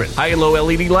cutter, siren, high and low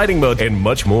LED lighting mode, and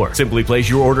much more. Simply place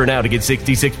your order now to get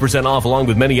 66% off along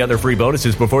with many other free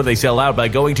bonuses before they sell out by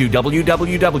going to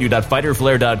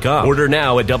www.fighterflare.com. Order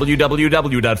now at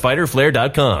www.fighterflare.com.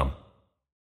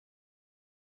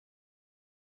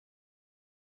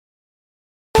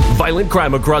 Violent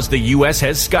crime across the U.S.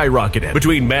 has skyrocketed.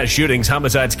 Between mass shootings,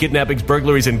 homicides, kidnappings,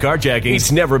 burglaries, and carjacking,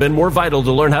 it's never been more vital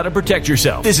to learn how to protect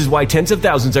yourself. This is why tens of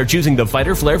thousands are choosing the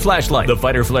Fighter Flare flashlight. The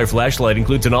Fighter Flare flashlight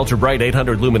includes an ultra-bright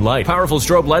 800 lumen light, powerful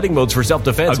strobe lighting modes for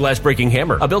self-defense, a glass-breaking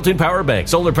hammer, a built-in power bank,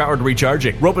 solar-powered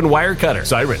recharging, rope and wire cutter,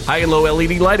 siren, high and low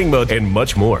LED lighting mode, and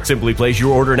much more. Simply place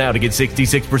your order now to get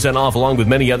 66% off along with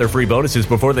many other free bonuses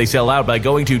before they sell out by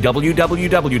going to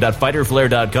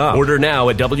www.fighterflare.com. Order now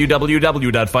at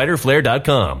www.fighterflare.com.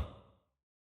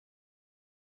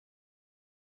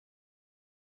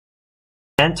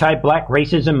 Anti-black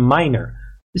racism minor.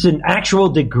 This is an actual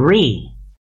degree.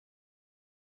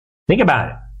 Think about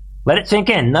it. Let it sink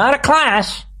in. Not a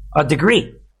class, a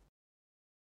degree.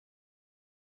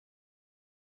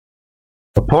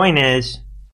 The point is,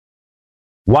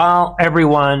 while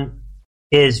everyone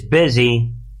is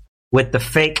busy with the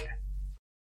fake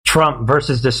Trump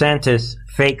versus DeSantis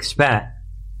fake spat,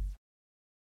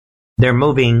 they're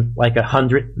moving like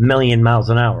 100 million miles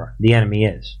an hour. The enemy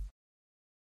is.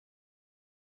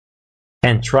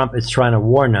 And Trump is trying to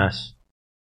warn us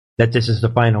that this is the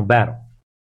final battle.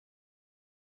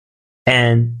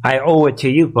 And I owe it to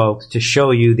you folks to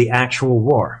show you the actual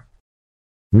war,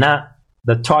 not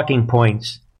the talking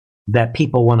points that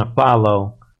people want to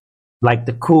follow, like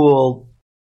the cool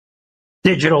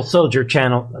digital soldier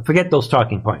channel. Forget those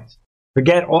talking points.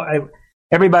 Forget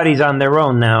everybody's on their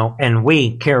own now, and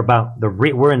we care about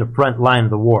we're in the front line of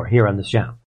the war here on this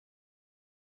channel.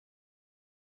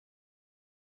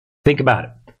 Think about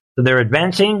it. So they're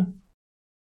advancing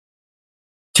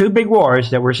two big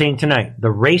wars that we're seeing tonight.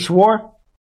 The race war,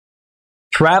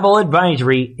 travel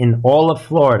advisory in all of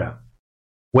Florida,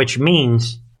 which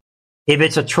means if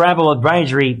it's a travel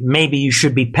advisory, maybe you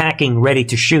should be packing ready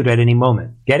to shoot at any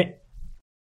moment. Get it?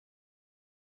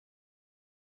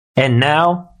 And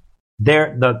now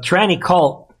the tranny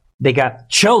cult, they got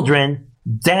children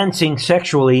dancing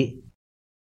sexually.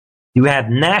 You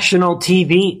have national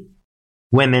TV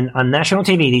women on national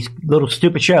TV, these little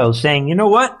stupid shows, saying, "You know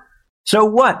what? So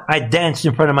what? I danced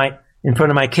in front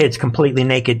of my kids completely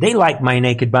naked. They like my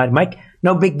naked body.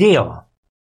 No big deal."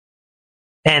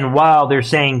 And while they're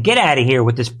saying, "Get out of here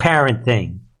with this parent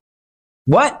thing,"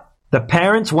 what? The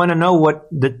parents want to know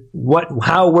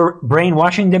how we're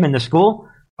brainwashing them in the school?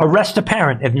 Arrest a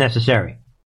parent if necessary.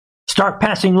 Start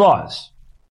passing laws.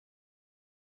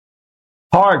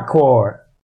 Hardcore.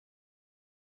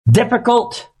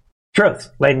 Difficult truth,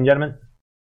 ladies and gentlemen.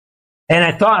 And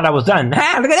I thought I was done. Look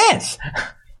at this.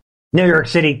 New York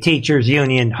City Teachers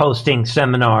Union hosting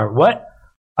seminar. What?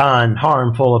 On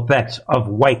harmful effects of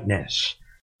whiteness.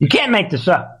 You can't make this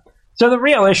up. So the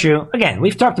real issue, again,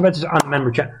 we've talked about this on the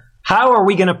member chat. How are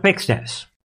we going to fix this?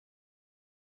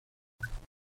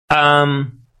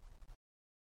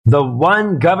 The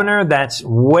one governor that's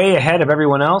way ahead of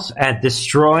everyone else at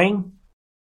destroying,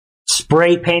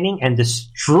 spray painting, and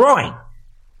destroying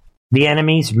the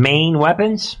enemy's main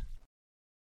weapons.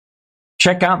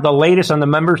 Check out the latest on the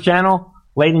members channel.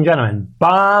 Ladies and gentlemen,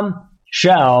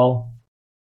 bombshell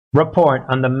report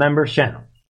on the members channel.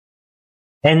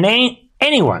 And they ain't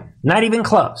anyone, not even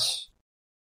close.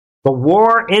 The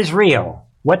war is real.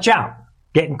 Watch out.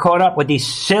 Getting caught up with these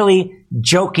silly,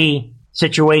 jokey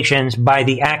situations by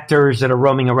the actors that are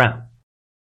roaming around.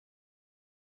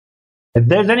 If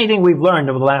there's anything we've learned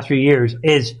over the last few years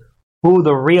is who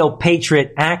the real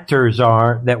Patriot actors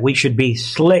are, that we should be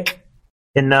slick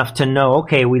enough to know,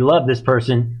 okay, we love this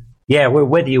person. Yeah, we're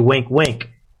with you, wink, wink.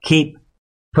 Keep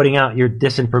putting out your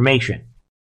disinformation.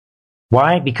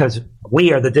 Why? Because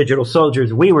we are the digital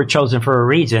soldiers. We were chosen for a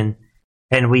reason,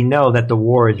 and we know that the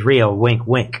war is real, wink,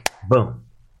 wink. Boom.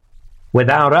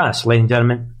 Without us, ladies and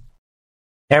gentlemen,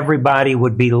 everybody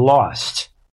would be lost,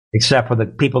 except for the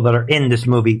people that are in this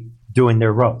movie doing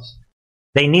their roles.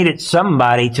 They needed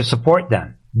somebody to support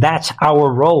them. That's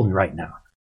our role right now.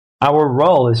 Our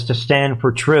role is to stand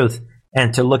for truth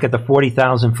and to look at the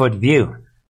 40,000-foot view.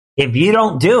 If you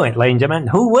don't do it, ladies and gentlemen,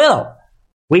 who will?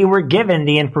 We were given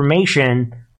the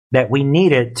information that we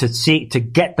needed to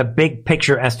get the big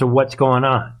picture as to what's going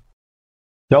on.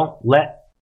 Don't let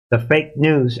the fake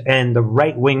news and the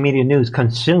right-wing media news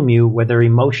consume you with their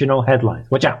emotional headlines.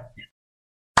 Watch out.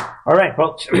 All right,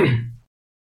 folks.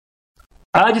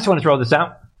 I just want to throw this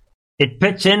out. It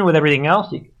fits in with everything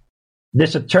else.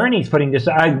 This attorney's putting this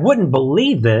out. I wouldn't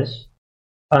believe this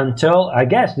until, I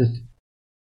guess, this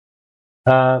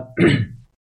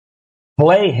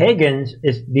Clay Higgins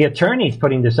is the attorney's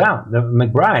putting this out. The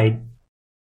McBride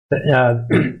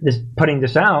is putting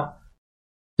this out,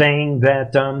 saying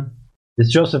that this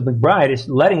Joseph McBride is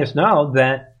letting us know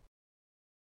that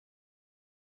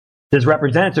this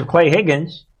Representative Clay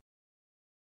Higgins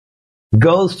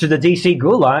goes to the DC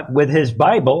Gulag with his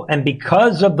Bible, and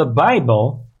because of the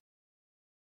Bible,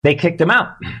 they kicked him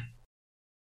out.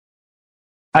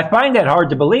 I find that hard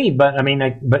to believe, but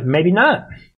but maybe not.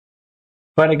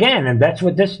 But again, and that's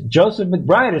what this Joseph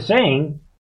McBride is saying.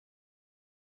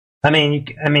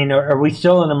 Are we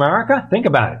still in America? Think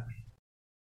about it.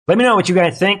 Let me know what you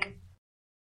guys think.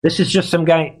 This is just some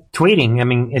guy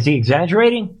tweeting. Is he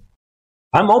exaggerating?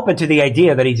 I'm open to the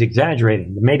idea that he's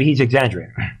exaggerating. Maybe he's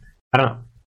exaggerating. I don't know.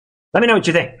 Let me know what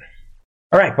you think.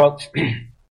 All right, folks.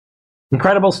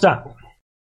 Incredible stuff.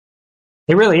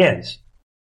 It really is.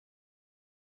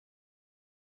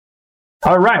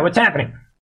 All right, what's happening?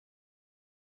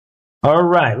 All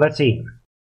right, let's see.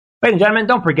 Ladies and gentlemen,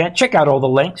 don't forget, check out all the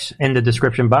links in the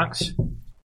description box.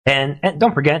 And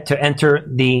don't forget to enter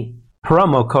the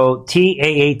promo code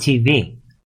TAATV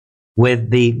with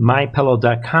the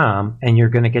mypillow.com, and you're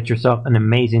going to get yourself an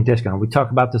amazing discount. We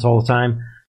talk about this all the time.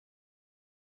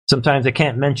 Sometimes I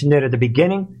can't mention it at the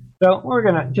beginning, so we're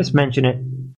going to just mention it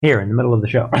here in the middle of the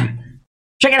show.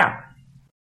 Check it out.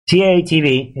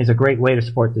 TAATV is a great way to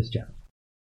support this channel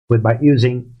by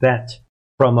using that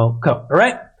promo code. All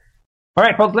right? All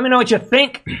right, folks, let me know what you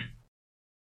think.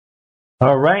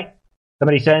 All right.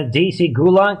 Somebody said DC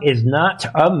Gulag is not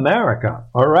America.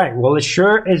 All right. Well, it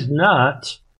sure is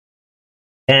not.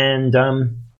 And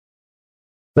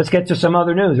let's get to some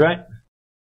other news, right?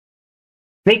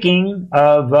 Speaking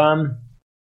of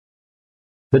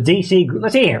the DC,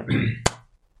 let's see here.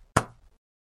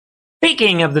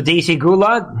 Speaking of the DC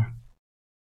Gulag,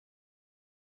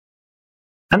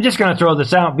 I'm just going to throw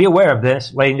this out. Be aware of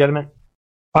this, ladies and gentlemen.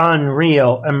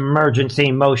 Unreal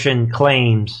emergency motion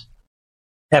claims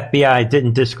FBI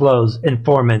didn't disclose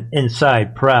informant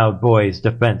inside Proud Boys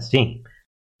defense team.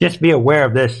 Just be aware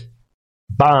of this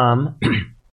bomb.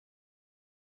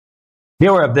 Be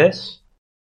aware of this.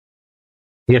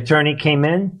 The attorney came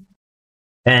in,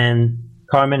 and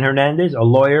Carmen Hernandez, a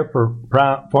lawyer for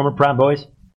former Proud Boys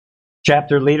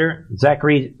chapter leader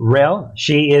Zachary Rail,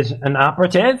 she is an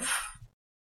operative.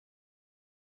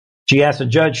 She asked the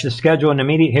judge to schedule an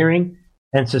immediate hearing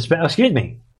and suspend.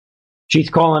 She's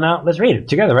calling out. Let's read it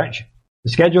together, right?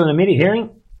 To schedule an immediate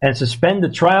hearing and suspend the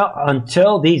trial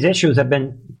until these issues have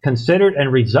been considered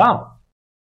and resolved.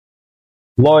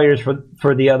 Lawyers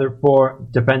for the other four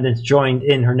defendants joined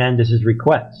in Hernandez's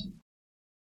request.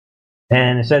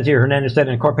 And it says here, Hernandez said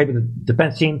in a court paper the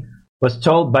defense team was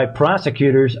told by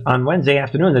prosecutors on Wednesday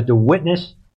afternoon that the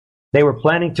witness they were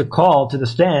planning to call to the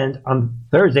stand on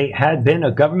Thursday had been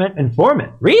a government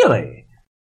informant. Really?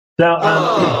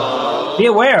 So be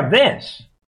aware of this.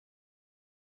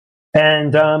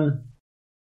 And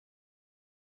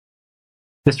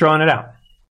just throwing it out.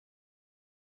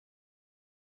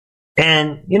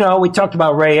 And, we talked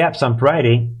about Ray Epps on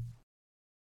Friday.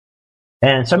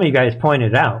 And some of you guys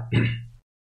pointed out.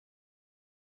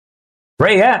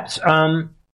 Ray Epps,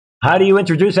 how do you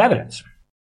introduce evidence?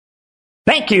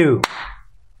 Thank you.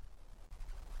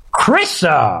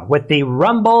 Carissa with the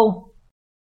Rumble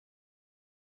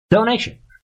donation.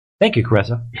 Thank you,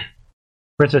 Carissa.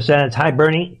 Carissa says, hi,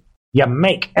 Bernie. You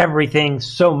make everything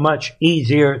so much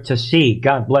easier to see.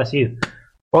 God bless you.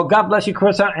 Well, God bless you,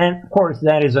 Carissa. And, of course,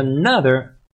 that is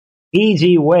another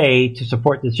easy way to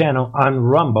support the channel on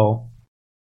Rumble.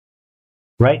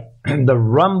 Right? The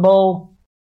Rumble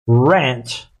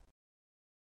Rant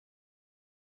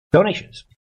donations.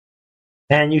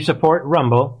 And you support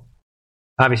Rumble.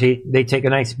 Obviously, they take a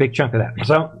nice big chunk of that.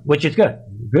 So, which is good.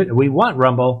 Good. We want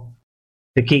Rumble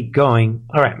to keep going.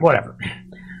 All right, whatever.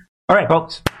 All right,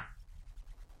 folks.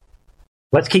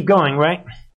 Let's keep going, right?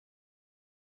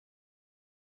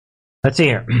 Let's see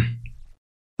here.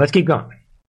 Let's keep going.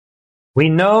 We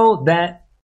know that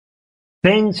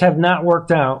things have not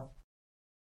worked out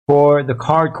for the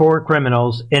hardcore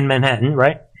criminals in Manhattan,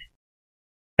 right?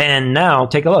 And now,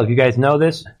 take a look. You guys know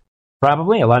this?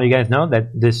 Probably. A lot of you guys know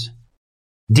that this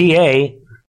DA,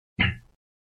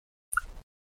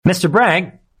 Mr.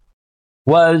 Bragg,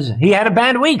 he had a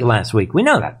bad week last week. We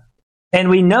know that. And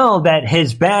we know that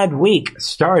his bad week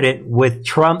started with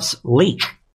Trump's leak.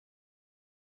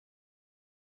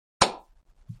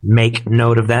 Make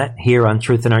note of that here on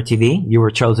Truth in Our TV. You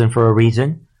were chosen for a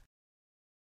reason.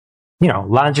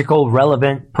 Logical,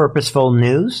 relevant, purposeful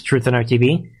news, Truth in Our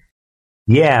TV.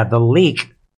 Yeah, the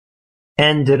leak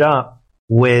ended up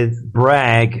with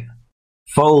Bragg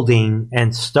folding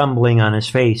and stumbling on his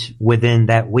face within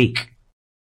that week.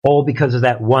 All because of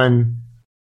that one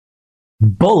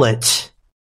bullet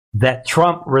that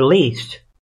Trump released.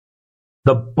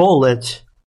 The bullet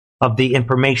of the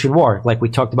information war, like we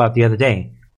talked about the other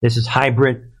day. This is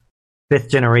hybrid 5th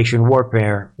generation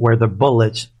warfare where the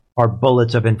bullets are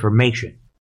bullets of information,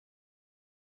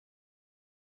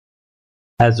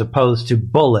 as opposed to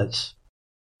bullets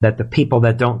that the people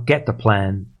that don't get the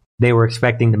plan, they were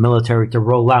expecting the military to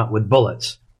roll out with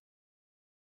bullets.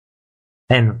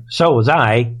 And so was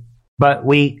I, but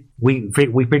we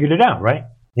figured it out, right?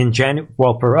 In January,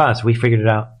 well, for us, we figured it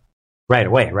out right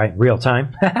away, right? Real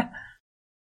time.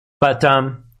 But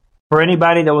for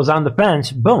anybody that was on the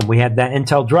fence, boom, we had that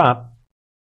intel drop.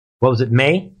 What was it,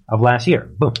 May of last year?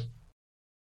 Boom.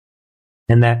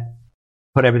 And that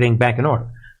put everything back in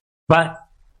order. But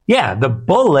yeah, the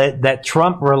bullet that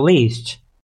Trump released,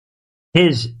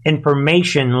 his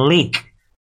information leak,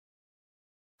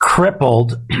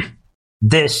 crippled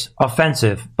this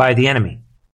offensive by the enemy.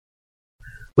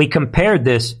 We compared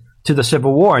this to the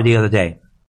Civil War the other day.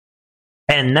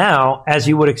 And now, as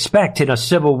you would expect in a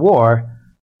civil war,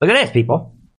 look at this,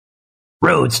 people.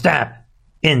 Rude staff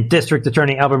in District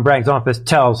Attorney Alvin Bragg's office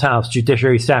tells House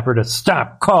Judiciary staffer to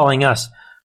stop calling us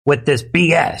with this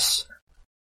BS.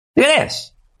 Look at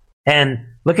this. And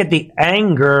look at the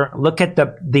anger. Look at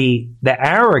the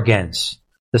arrogance.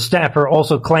 The staffer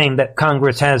also claimed that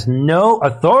Congress has no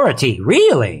authority,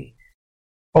 really,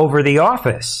 over the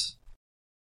office.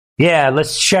 Yeah,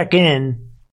 let's check in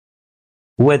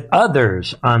with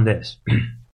others on this,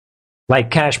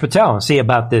 like Kash Patel, and see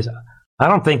about this. I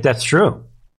don't think that's true.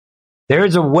 There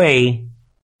is a way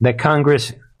that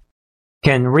Congress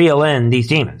can reel in these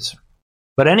demons.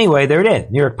 But anyway, there it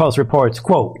is. New York Post reports,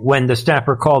 quote, when the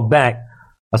staffer called back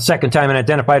a second time and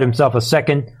identified himself, a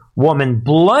second woman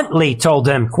bluntly told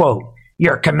him, quote,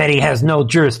 your committee has no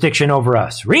jurisdiction over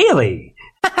us. Really?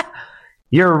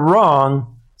 You're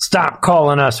wrong. Stop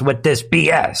calling us with this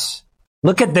BS.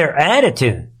 Look at their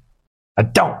attitude. I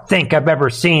don't think I've ever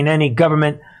seen any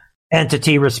government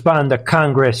entity respond to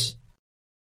Congress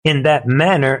in that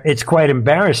manner. It's quite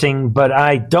embarrassing, but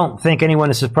I don't think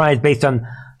anyone is surprised based on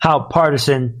how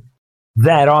partisan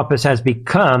that office has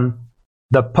become,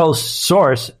 the Post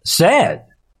source said.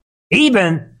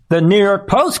 Even the New York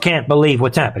Post can't believe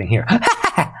what's happening here.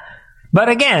 But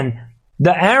again,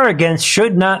 the arrogance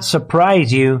should not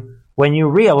surprise you when you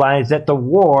realize that the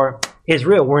war is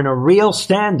real. We're in a real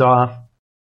standoff.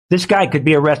 This guy could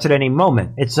be arrested any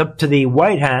moment. It's up to the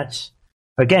White Hats.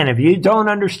 Again, if you don't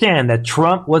understand that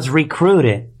Trump was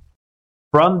recruited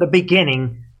from the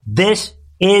beginning, this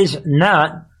is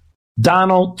not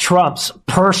Donald Trump's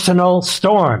personal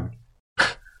storm.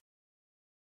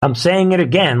 I'm saying it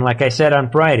again, like I said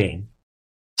on Friday.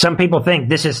 Some people think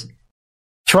this is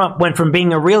Trump went from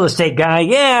being a real estate guy.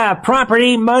 Yeah,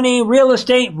 property, money, real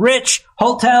estate, rich,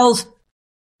 hotels.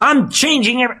 I'm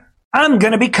changing everything. I'm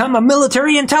going to become a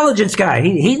military intelligence guy.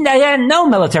 He had no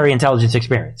military intelligence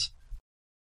experience.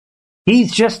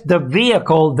 He's just the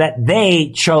vehicle that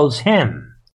they chose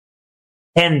him.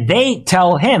 And they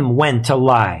tell him when to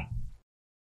lie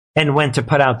and when to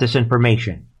put out this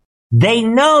information. They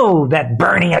know that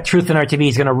burning at Truth and Our TV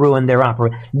is going to ruin their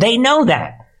operation. They know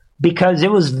that because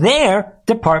it was their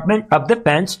Department of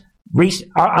Defense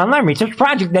online research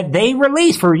project that they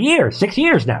released for years, 6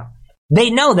 years now. They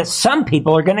know that some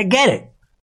people are going to get it.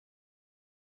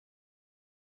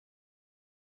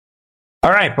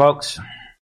 All right, folks.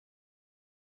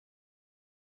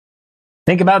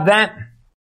 Think about that.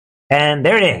 And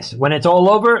there it is. When it's all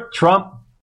over, Trump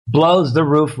blows the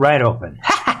roof right open.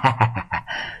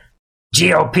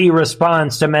 GOP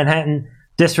responds to Manhattan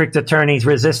District Attorney's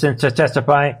resistance to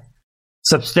testify.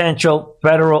 Substantial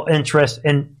federal interest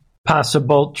in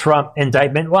possible Trump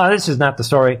indictment. Well, this is not the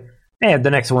story. I have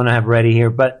the next one I have ready here.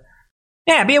 But,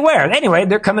 yeah, be aware. Anyway,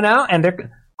 they're coming out and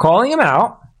they're calling him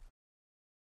out.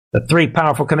 The three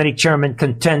powerful committee chairmen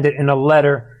contended in a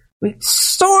letter. We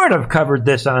sort of covered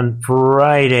this on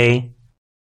Friday.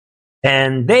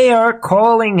 And they are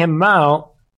calling him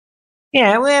out.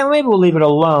 Yeah, well, maybe we'll leave it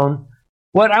alone.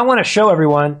 What I want to show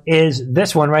everyone is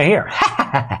this one right here.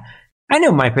 I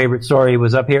knew my favorite story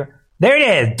was up here. There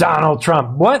it is, Donald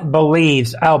Trump. What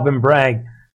believes Alvin Bragg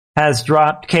has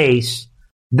dropped case?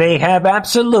 They have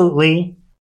absolutely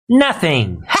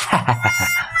nothing.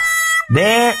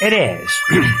 There it is.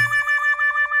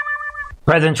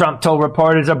 President Trump told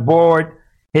reporters aboard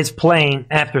his plane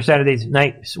after Saturday's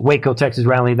night's Waco, Texas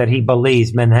rally that he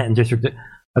believes Manhattan District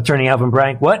Attorney Alvin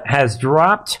Bragg has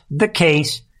dropped the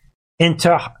case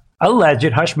into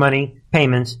alleged hush money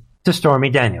payments to Stormy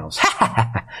Daniels.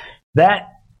 That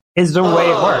is the way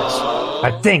it works.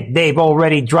 I think they've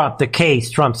already dropped the case.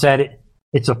 Trump said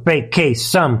it's a fake case.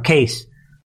 Some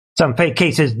fake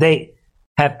cases, they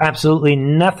have absolutely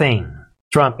nothing,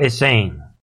 Trump is saying.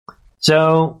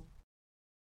 So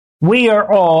we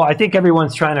are all, I think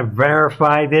everyone's trying to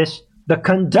verify this. The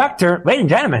conductor, ladies and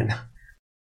gentlemen,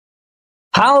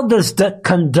 How does the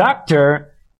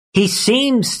conductor, he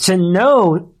seems to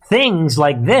know things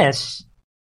like this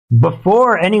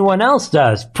before anyone else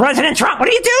does. President Trump, what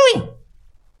are you doing?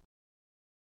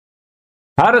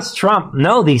 How does Trump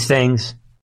know these things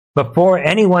before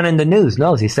anyone in the news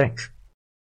knows these things?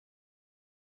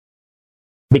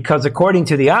 Because according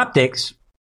to the optics,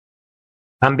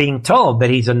 I'm being told that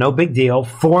he's a no big deal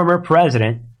former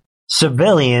president,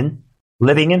 civilian,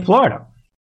 living in Florida.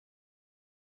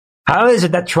 How is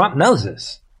it that Trump knows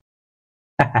this?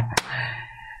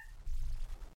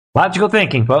 Logical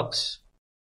thinking, folks.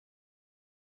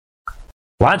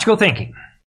 Logical thinking.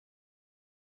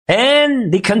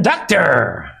 And the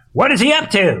conductor, what is he up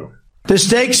to? The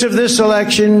stakes of this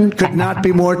election could not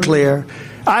be more clear.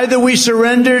 Either we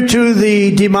surrender to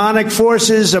the demonic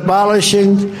forces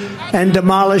abolishing and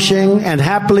demolishing and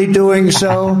happily doing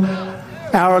so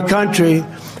our country,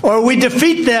 or we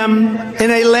defeat them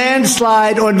in a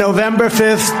landslide on November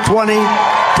 5th,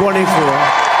 2024.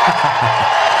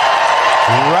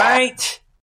 Right.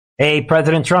 Hey,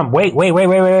 President Trump, wait.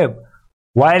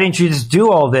 Why didn't you just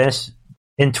do all this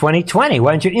in 2020?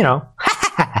 Why didn't you,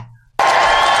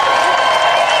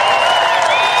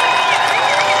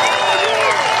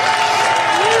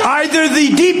 Either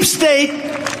the deep state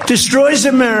destroys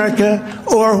America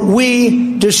or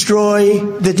we destroy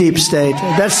the deep state.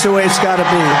 That's the way it's got to be.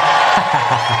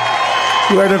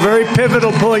 We're at a very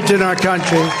pivotal point in our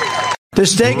country. The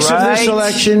stakes of this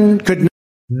election could...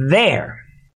 There.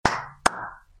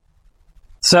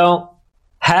 So,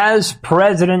 has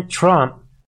President Trump,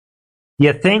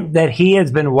 you think that he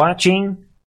has been watching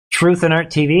Truth and Art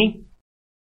TV?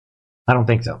 I don't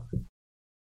think so.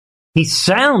 He's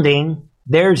sounding,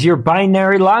 there's your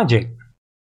binary logic.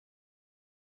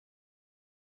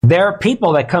 There are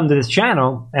people that come to this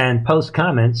channel and post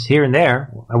comments here and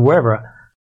there, wherever,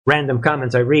 random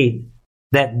comments I read,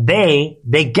 that they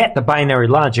get the binary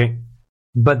logic,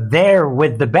 but they're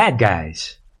with the bad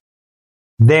guys.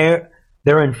 They're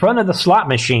in front of the slot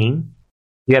machine.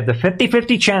 You have the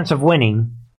 50-50 chance of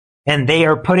winning, and they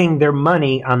are putting their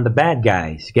money on the bad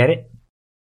guys. Get it?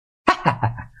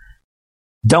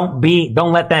 Don't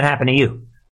let that happen to you.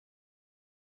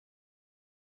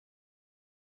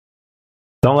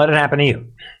 Don't let it happen to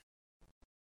you.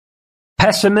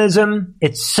 Pessimism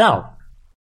itself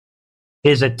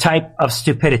is a type of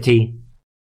stupidity,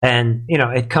 and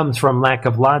it comes from lack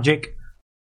of logic,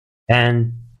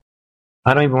 and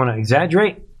I don't even want to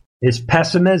exaggerate. Is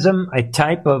pessimism a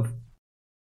type of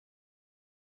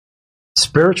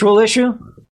spiritual issue?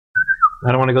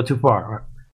 I don't want to go too far.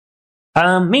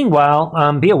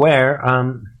 Meanwhile, be aware, I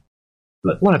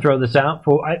want to throw this out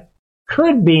for, I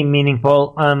could be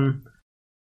meaningful.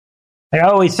 I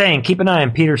always saying, keep an eye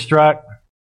on Peter Strzok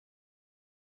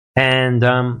and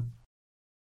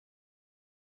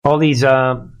all these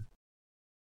Adam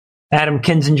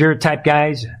Kinzinger type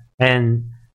guys, and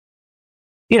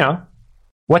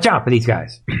watch out for these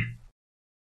guys.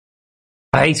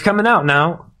 He's coming out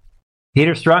now.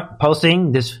 Peter Strzok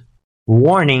posting this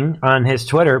warning on his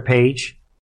Twitter page,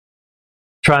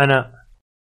 trying to.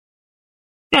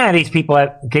 These people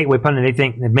at Gateway Pundit, they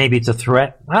think that maybe it's a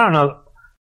threat. I don't know.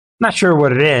 I'm not sure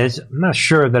what it is. I'm not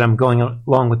sure that I'm going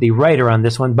along with the writer on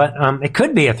this one, but it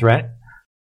could be a threat.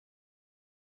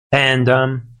 And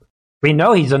we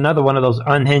know he's another one of those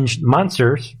unhinged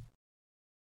monsters.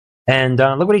 And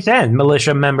look what he said.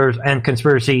 Militia members and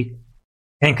conspiracists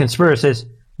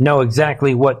know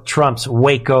exactly what Trump's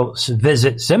Waco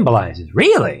visit symbolizes.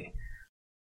 Really?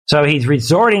 So he's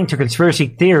resorting to conspiracy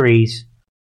theories.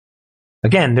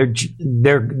 Again,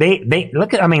 they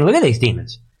look at these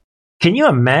demons. Can you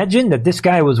imagine that this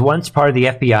guy was once part of the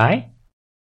FBI?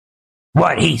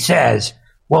 What he says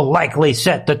will likely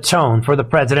set the tone for the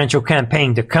presidential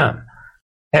campaign to come.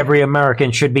 Every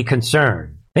American should be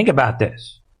concerned. Think about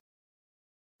this.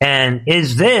 And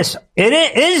is it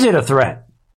a threat?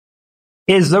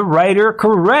 Is the writer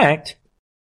correct?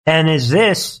 And is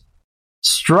this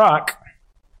Strzok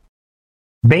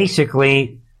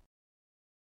basically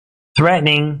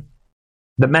threatening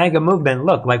the MAGA movement?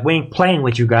 Look, like, we ain't playing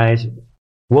with you guys.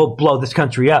 We'll blow this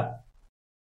country up.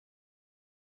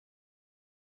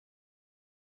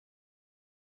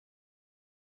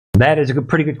 That is a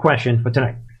pretty good question for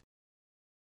tonight.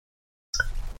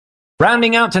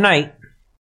 Rounding out tonight.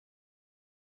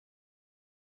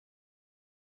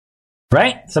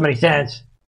 Right? Somebody says.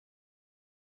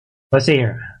 Let's see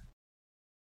here.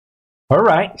 All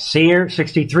right.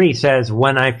 Seer63 says,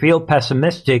 when I feel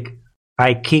pessimistic,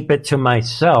 I keep it to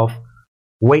myself.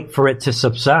 Wait for it to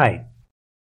subside.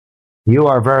 You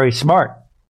are very smart.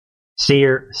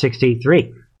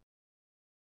 Seer63.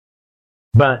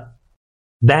 But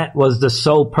that was the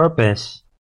sole purpose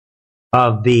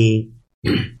of the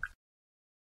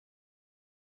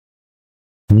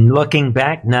looking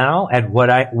back now at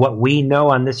what we know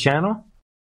on this channel.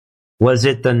 Was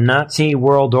it the Nazi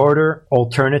world order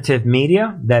alternative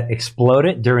media that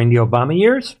exploded during the Obama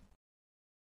years?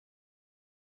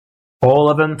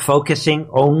 All of them focusing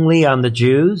only on the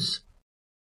Jews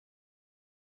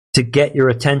to get your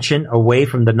attention away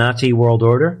from the Nazi world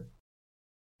order?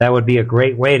 That would be a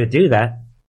great way to do that.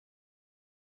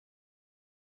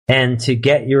 And to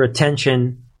get your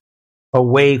attention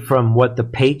away from what the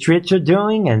Patriots are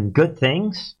doing and good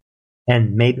things.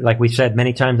 And maybe, like we said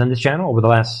many times on this channel over the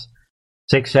last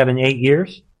 6, 7, 8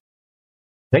 years.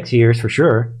 6 years for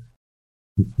sure.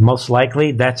 Most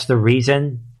likely that's the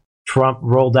reason Trump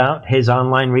rolled out his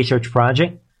online research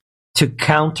project to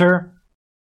counter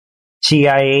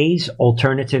CIA's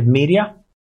alternative media.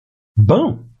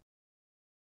 Boom.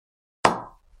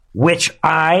 Which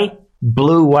I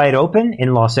blew wide open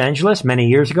in Los Angeles many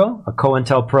years ago, a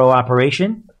COINTELPRO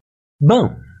operation.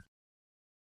 Boom.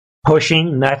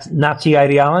 Pushing Nazi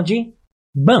ideology.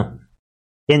 Boom.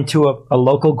 Into a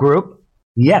local group.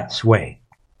 Yes way.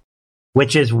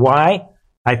 Which is why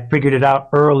I figured it out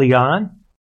early on.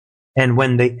 And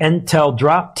when the Intel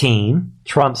Drop team,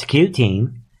 Trump's Q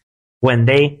team, when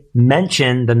they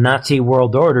mentioned the Nazi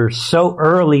world order so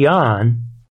early on,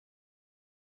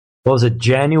 what was it,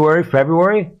 January,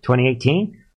 February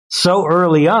 2018? So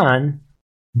early on,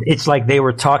 it's like they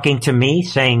were talking to me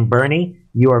saying, Bernie,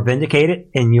 you are vindicated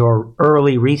in your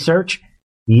early research.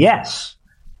 Yes.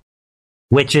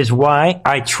 Which is why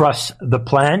I trust the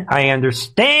plan. I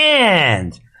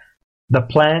understand the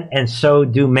plan, and so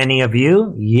do many of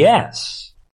you.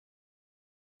 Yes.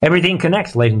 Everything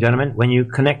connects, ladies and gentlemen, when you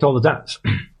connect all the dots.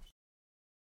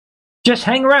 Just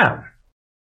hang around.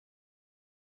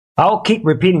 I'll keep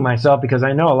repeating myself because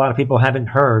I know a lot of people haven't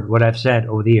heard what I've said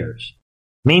over the years.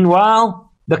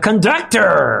 Meanwhile, the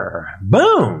conductor.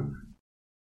 Boom.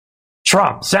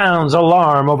 Trump sounds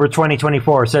alarm over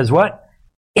 2024. Says what?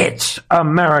 It's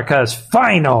America's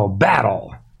final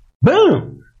battle.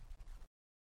 Boom.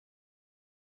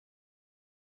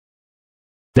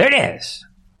 There it is.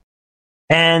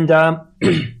 And there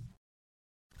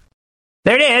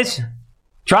it is.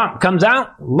 Trump comes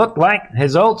out, looked like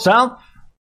his old self.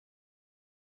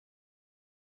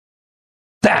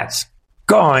 That's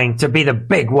going to be the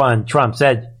big one, Trump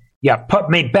said. You put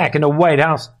me back in the White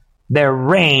House, their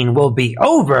reign will be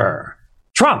over.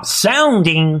 Trump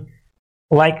sounding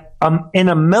like in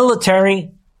a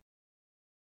military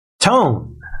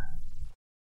tone.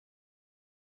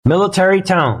 Military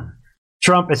tone.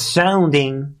 Trump is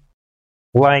sounding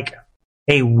like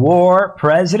a war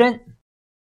president.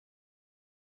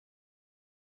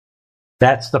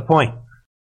 That's the point.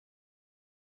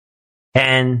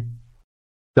 And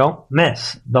don't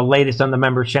miss the latest on the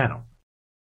members channel.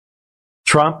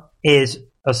 Trump is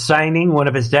assigning one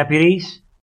of his deputies.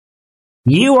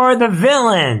 You are the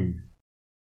villain.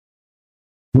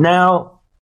 Now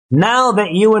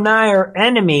that you and I are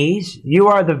enemies, you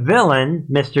are the villain,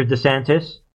 Mr.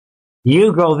 DeSantis.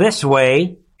 You go this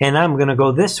way, and I'm going to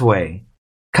go this way.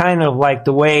 Kind of like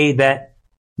the way that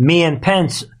me and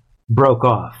Pence broke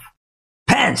off.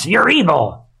 Pence, you're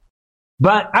evil.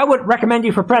 But I would recommend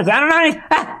you for president. I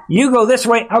don't know. You go this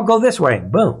way, I'll go this way.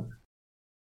 Boom.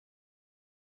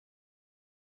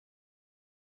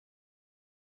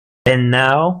 And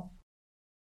now,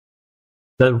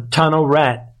 the tunnel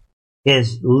rat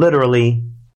is literally,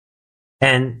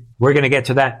 and we're going to get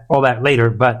to all that later,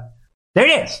 but there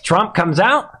it is. Trump comes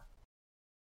out,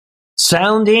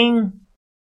 sounding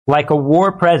like a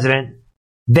war president.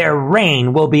 Their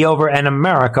reign will be over and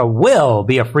America will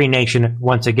be a free nation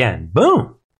once again.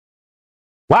 Boom.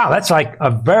 Wow, that's like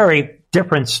a very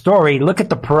different story. Look at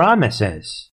the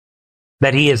promises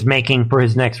that he is making for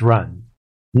his next run.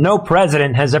 No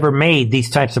president has ever made these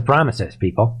types of promises,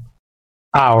 people.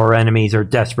 Our enemies are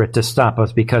desperate to stop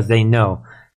us because they know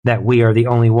that we are the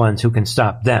only ones who can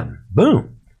stop them.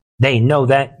 Boom. They know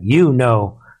that. You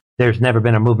know there's never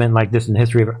been a movement like this in the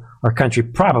history of our country,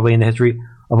 probably in the history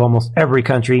of almost every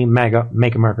country. MAGA,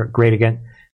 Make America Great Again.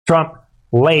 Trump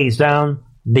lays down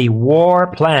the war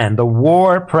plan. The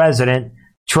war president.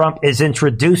 Trump is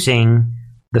introducing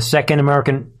the second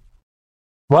American,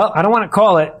 well, I don't want to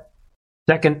call it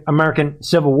Second American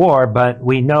Civil War, but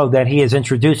we know that he is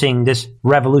introducing this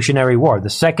Revolutionary War, the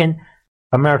Second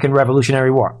American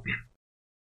Revolutionary War.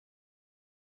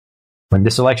 When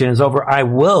this election is over, I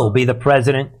will be the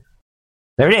president.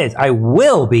 There it is. I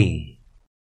will be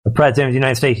the president of the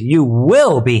United States. You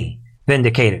will be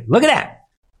vindicated. Look at that.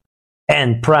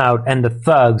 and proud, and the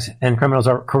thugs and criminals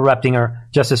are corrupting our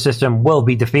justice system will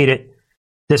be defeated,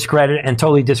 discredited, and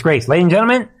totally disgraced. Ladies and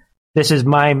gentlemen, this is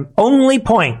my only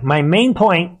point, my main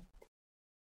point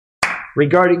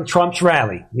regarding Trump's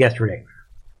rally yesterday.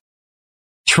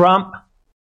 Trump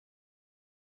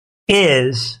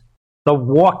is the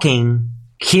walking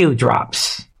Q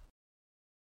drops.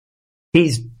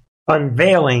 He's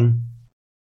unveiling,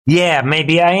 yeah,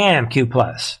 maybe I am Q+.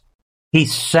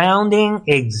 He's sounding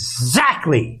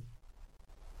exactly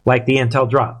like the Intel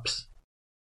drops.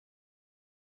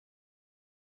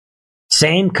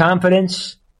 Same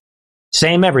confidence,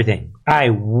 same everything. I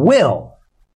will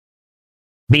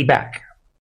be back.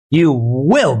 You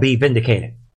will be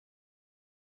vindicated.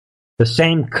 The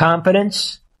same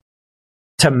confidence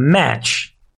to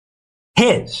match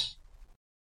his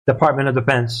Department of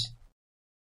Defense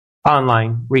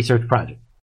online research project.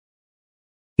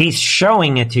 He's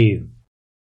showing it to you.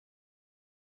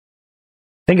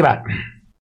 Think about it.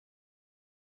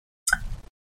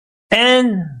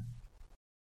 And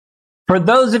for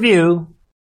those of you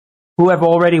who have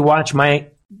already watched my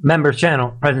members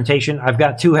channel presentation, I've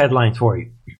got two headlines for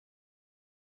you.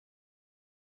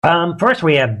 First,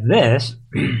 we have this.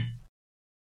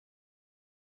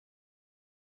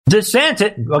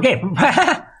 DeSantis, okay.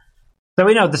 So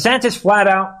we know DeSantis flat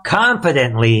out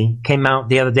confidently came out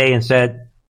the other day and said,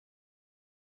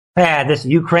 this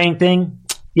Ukraine thing,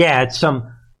 yeah, it's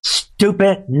some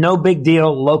stupid, no big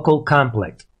deal local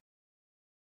conflict.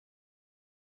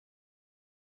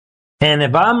 And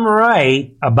if I'm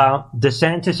right about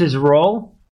DeSantis'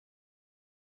 role,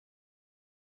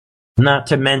 not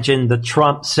to mention the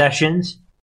Trump Sessions,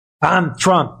 I'm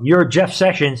Trump, you're Jeff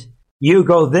Sessions, you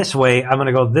go this way, I'm going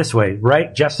to go this way,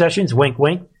 right? Jeff Sessions, wink,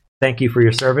 wink, thank you for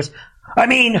your service. I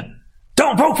mean,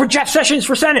 don't vote for Jeff Sessions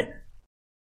for Senate.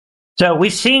 So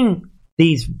we've seen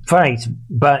these fights,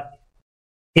 but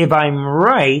if I'm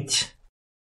right,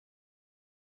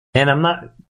 and I'm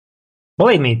not,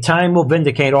 believe me, time will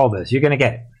vindicate all this, you're going to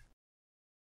get it,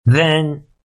 then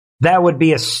that would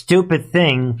be a stupid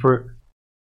thing for,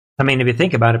 I mean, if you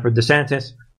think about it, for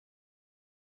DeSantis.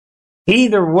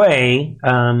 Either way,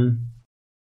 I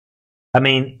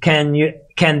mean, can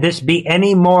this be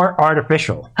any more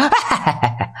artificial?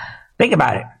 Think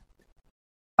about it.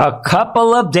 A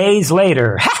couple of days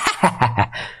later,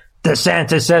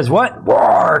 DeSantis says, what?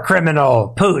 War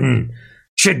criminal Putin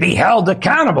should be held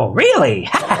accountable. Really?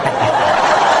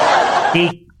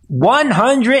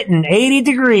 180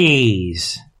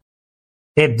 degrees.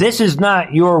 If this is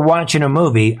not you're watching a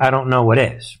movie, I don't know what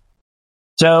is.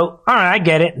 So, all right, I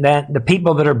get it that the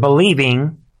people that are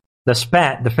believing the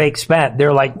spat, the fake spat,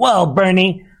 they're like, well,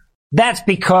 Bernie, that's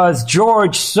because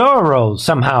George Soros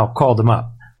somehow called him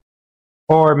up.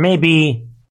 Or maybe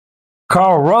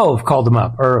Karl Rove called him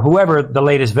up, or whoever the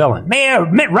latest villain. Mayor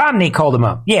Mitt Romney called him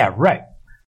up. Yeah, right.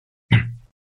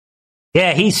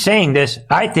 Yeah, he's saying this.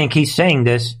 I think he's saying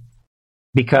this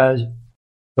because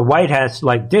the White House,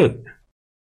 like, dude,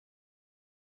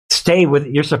 stay with,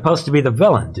 you're supposed to be the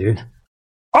villain, dude.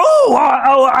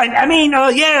 I mean,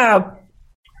 yeah.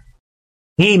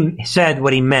 He said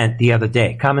what he meant the other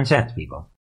day. Common sense, people.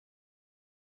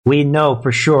 We know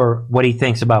for sure what he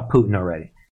thinks about Putin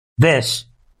already. This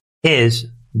is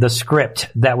the script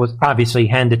that was obviously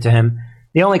handed to him.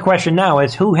 The only question now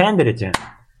is who handed it to him.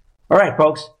 All right,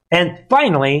 folks. And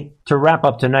finally, to wrap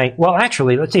up tonight, well,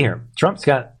 actually, let's see here. Trump's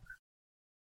got...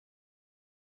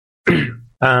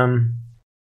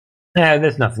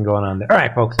 there's nothing going on there. All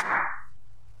right, folks.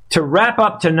 To wrap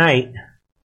up tonight,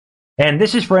 and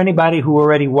this is for anybody who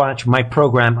already watched my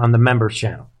program on the members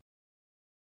channel.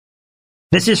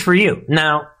 This is for you.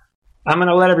 Now, I'm going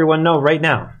to let everyone know right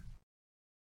now.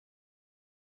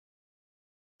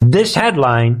 This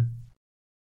headline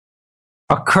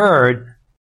occurred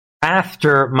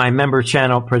after my member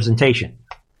channel presentation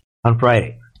on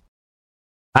Friday.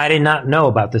 I did not know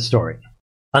about this story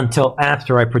until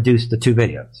after I produced the two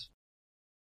videos.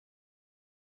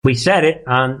 We said it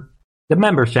on the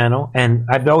members channel, and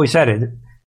I've always said it.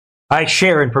 I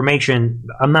share information.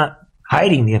 I'm not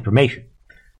hiding the information.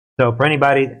 So for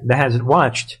anybody that hasn't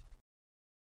watched,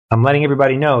 I'm letting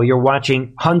everybody know you're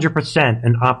watching 100%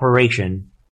 an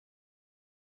operation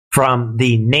from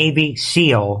the Navy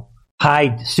SEAL,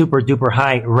 super duper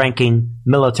high ranking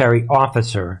military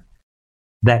officer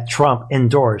that Trump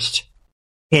endorsed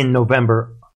in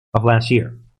November of last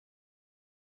year.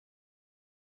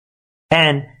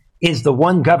 And is the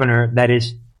one governor that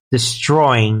is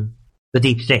destroying the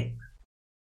deep state.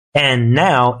 And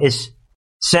now is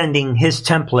sending his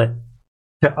template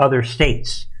to other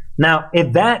states. Now,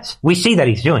 if that's, we see that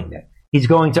he's doing that. He's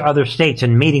going to other states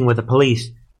and meeting with the police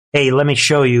hey, let me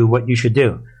show you what you should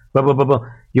do. Blah, blah, blah, blah.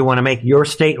 You want to make your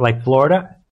state like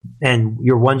Florida, and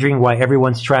you're wondering why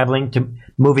everyone's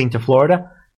moving to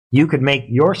Florida? You could make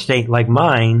your state like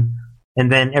mine,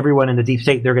 and then everyone in the deep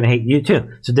state, they're going to hate you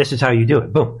too. So this is how you do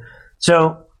it. Boom.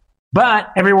 So,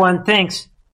 but everyone thinks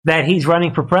that he's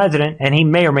running for president, and he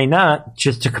may or may not,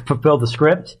 just to fulfill the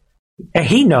script. And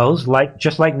he knows,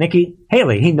 just like Nikki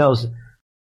Haley, he knows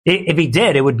if he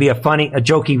did, it would be a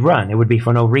jokey run. It would be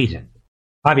for no reason.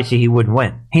 Obviously, he wouldn't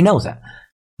win. He knows that.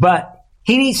 But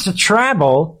he needs to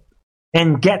travel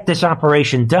and get this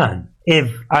operation done,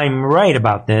 if I'm right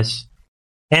about this.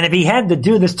 And if he had to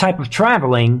do this type of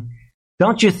traveling,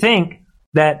 don't you think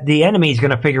that the enemy is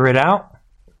going to figure it out?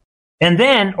 And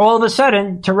then, all of a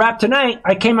sudden, to wrap tonight,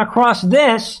 I came across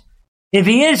this. If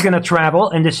he is going to travel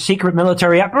in this secret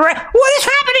military operation, what is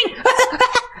happening?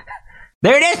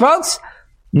 There it is, folks.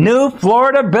 New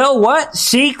Florida bill, what?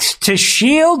 Seeks to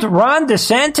shield Ron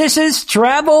DeSantis'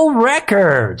 travel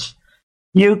records.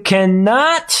 You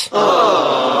cannot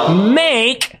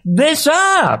make this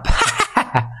up.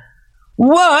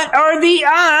 What are the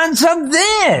odds of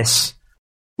this?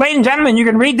 Ladies and gentlemen, you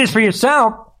can read this for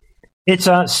yourself. It's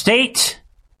a state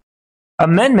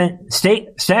amendment,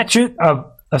 statute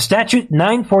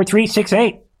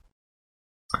 94368,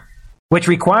 which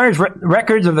requires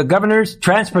records of the governor's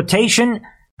transportation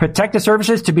protective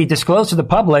services to be disclosed to the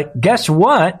public. Guess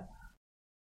what?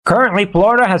 Currently,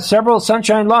 Florida has several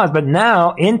sunshine laws, but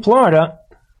now in Florida,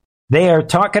 they are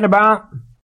talking about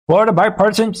Florida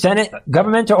Bipartisan Senate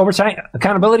Governmental Oversight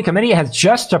Accountability Committee has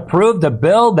just approved a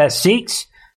bill that seeks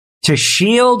to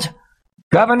shield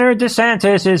Governor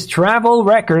DeSantis' travel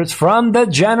records from the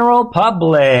general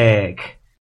public.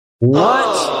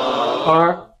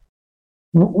 What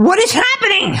is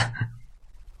happening?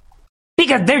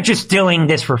 Because they're just doing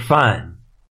this for fun.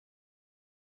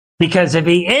 Because if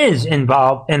he is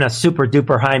involved in a super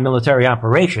duper high military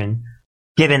operation,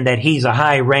 given that he's a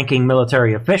high ranking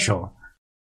military official,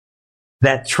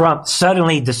 that Trump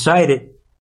suddenly decided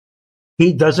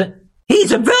he's a villain.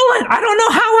 I don't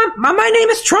know how my name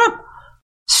is Trump.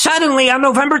 Suddenly on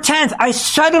November 10th, I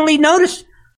suddenly noticed,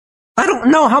 I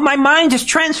don't know how my mind is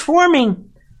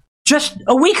transforming. Just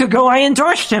a week ago, I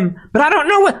endorsed him, but I don't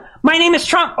know what, my name is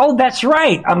Trump. Oh, that's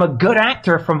right. I'm a good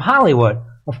actor from Hollywood.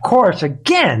 Of course,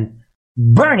 again,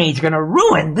 Bernie's going to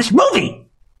ruin this movie.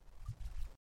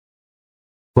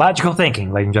 Logical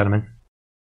thinking, ladies and gentlemen.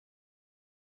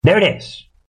 There it is.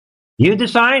 You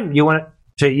decide,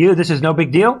 this is no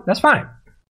big deal. That's fine.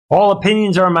 All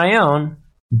opinions are my own.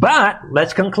 But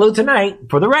let's conclude tonight,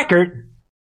 for the record,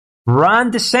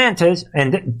 Ron DeSantis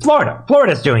and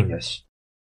Florida's doing this.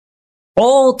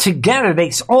 All together,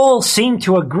 they all seem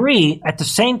to agree at the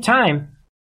same time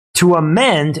to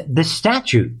amend the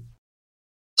statute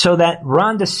so that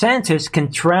Ron DeSantis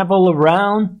can travel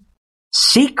around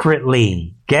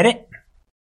secretly. Get it?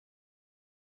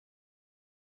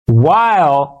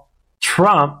 While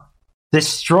Trump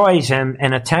destroys him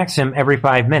and attacks him every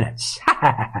 5 minutes.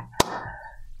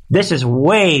 This is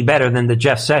way better than the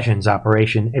Jeff Sessions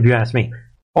operation, if you ask me.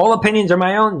 All opinions are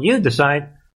my own. You decide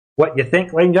what you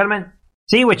think, ladies and gentlemen.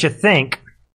 See what you think.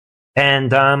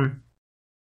 And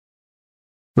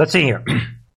let's see here.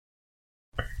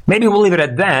 Maybe we'll leave it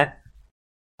at that.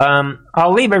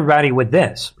 I'll leave everybody with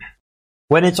this.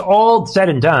 When it's all said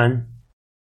and done,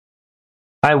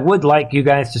 I would like you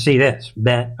guys to see this.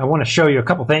 That I want to show you a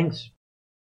couple things.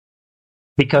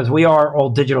 Because we are all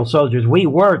digital soldiers. We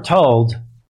were told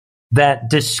that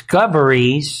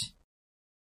discoveries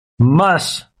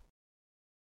must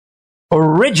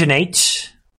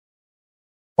originate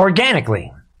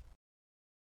organically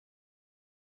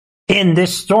in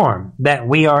this storm that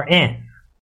we are in.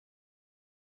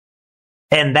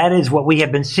 And that is what we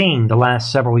have been seeing the last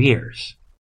several years.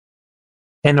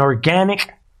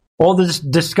 All the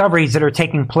discoveries that are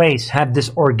taking place have this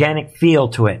organic feel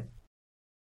to it.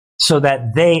 So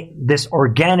that this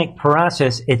organic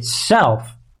process itself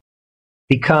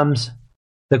becomes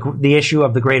the issue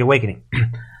of the Great Awakening.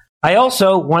 I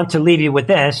also want to leave you with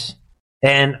this,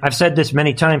 and I've said this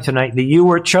many times tonight, that you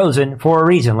were chosen for a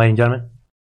reason, ladies and gentlemen.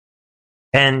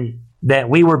 And that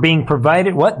we were being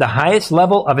provided, what? The highest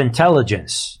level of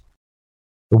intelligence.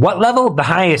 What level? The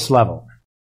highest level.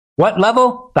 What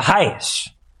level? The highest.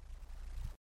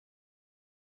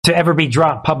 To ever be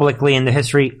dropped publicly in the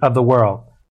history of the world.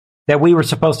 That we were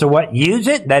supposed to what? Use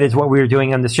it. That is what we were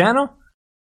doing on this channel.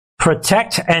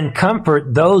 Protect and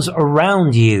comfort those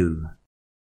around you.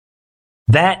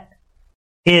 That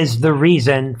is the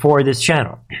reason for this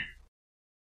channel.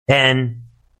 And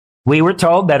we were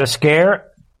told that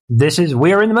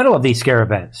we're in the middle of these scare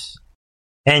events.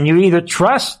 And you either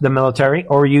trust the military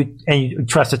or you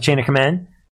trust the chain of command,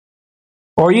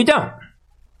 or you don't.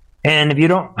 And if you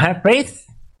don't have faith,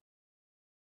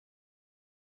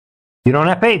 you don't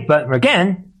have faith. But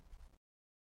again,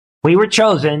 we were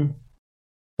chosen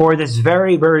for this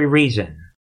very, very reason,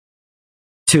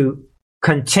 to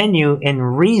continue in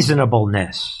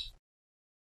reasonableness,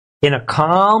 in a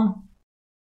calm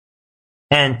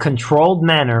and controlled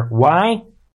manner. Why?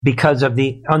 Because of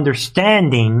the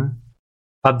understanding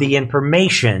of the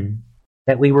information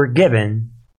that we were given,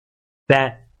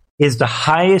 that is the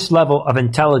highest level of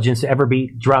intelligence to ever be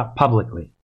dropped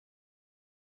publicly.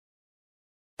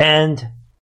 And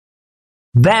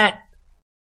that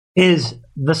is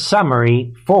the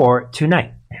summary for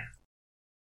tonight.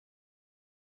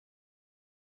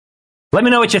 Let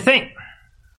me know what you think.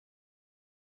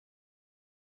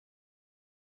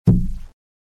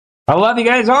 I love you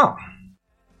guys all.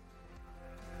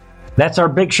 That's our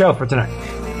big show for tonight.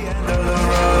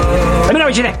 Let me know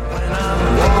what you think.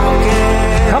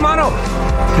 Come on over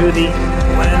to the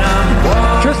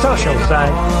Truth Social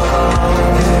side.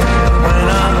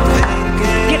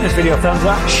 Give this video a thumbs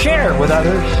up. Share with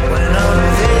others.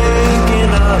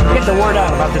 Get the word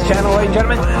out about this channel, ladies and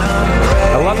gentlemen.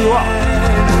 I love you all.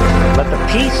 Let the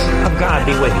peace of God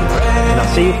be with you. And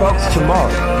I'll see you folks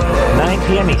tomorrow, 9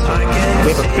 p.m. Eastern.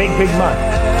 We have a big, big month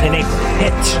in April.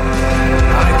 Hit.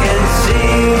 I can see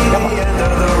the end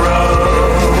of the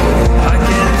road. I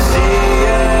can see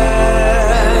it.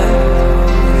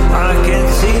 I can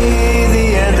see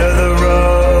the end of the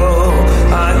road.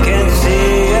 I can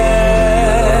see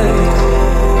it.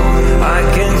 I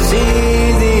can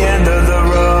see the end of the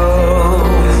road.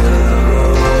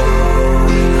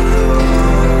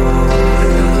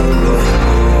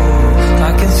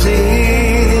 I can see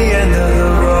the end of the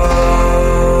road.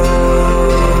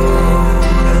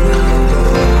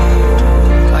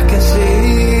 I can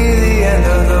see the end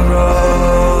of the road.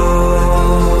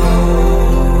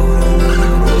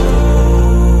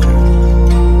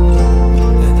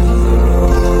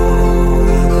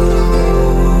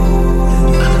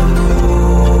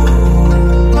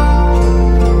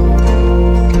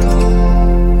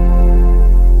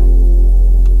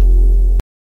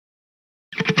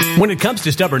 When it comes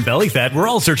to stubborn belly fat, we're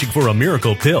all searching for a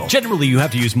miracle pill. Generally, you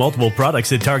have to use multiple products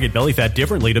that target belly fat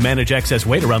differently to manage excess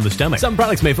weight around the stomach. Some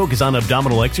products may focus on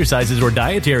abdominal exercises or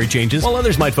dietary changes, while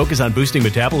others might focus on boosting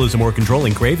metabolism or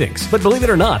controlling cravings. But believe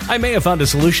it or not, I may have found a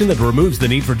solution that removes the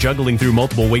need for juggling through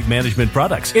multiple weight management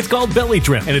products. It's called Belly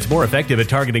Trim, and it's more effective at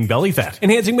targeting belly fat,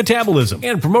 enhancing metabolism,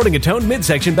 and promoting a toned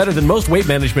midsection better than most weight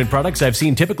management products I've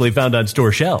seen typically found on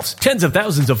store shelves. Tens of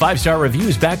thousands of 5-star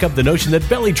reviews back up the notion that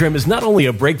Belly Trim is not only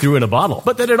a breakthrough in a bottle,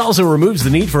 but that it also removes the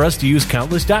need for us to use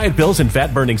countless diet pills and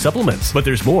fat-burning supplements. But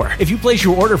there's more. If you place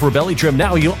your order for Belly Trim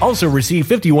now, you'll also receive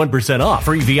 51% off,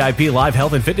 free VIP live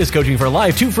health and fitness coaching for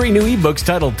life, 2 free new ebooks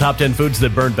titled Top 10 Foods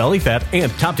That Burn Belly Fat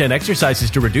and Top 10 Exercises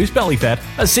to Reduce Belly Fat,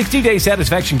 a 60-day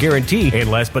satisfaction guarantee,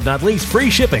 and last but not least, free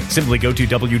shipping. Simply go to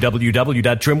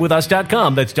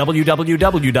www.trimwithus.com. That's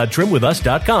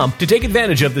www.trimwithus.com to take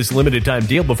advantage of this limited time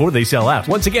deal before they sell out.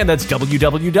 Once again, that's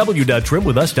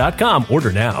www.trimwithus.com.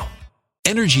 Order now.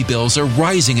 Energy bills are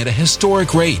rising at a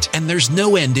historic rate, and there's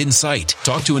no end in sight.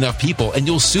 Talk to enough people, and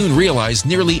you'll soon realize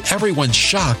nearly everyone's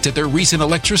shocked at their recent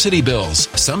electricity bills.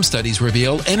 Some studies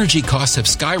reveal energy costs have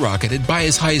skyrocketed by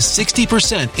as high as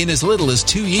 60% in as little as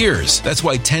 2 years. That's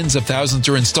why tens of thousands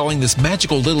are installing this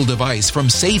magical little device from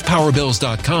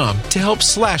SavePowerBills.com to help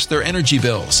slash their energy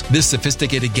bills. This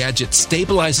sophisticated gadget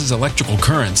stabilizes electrical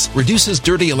currents, reduces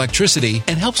dirty electricity,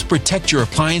 and helps protect your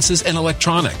appliances and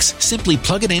electronics. Simply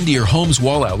plug it into your home's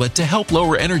wall outlet to help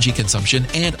lower energy consumption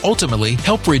and ultimately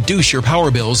help reduce your power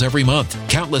bills every month.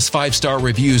 Countless 5-star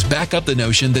reviews back up the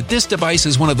notion that this device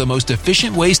is one of the most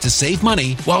efficient ways to save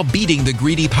money while beating the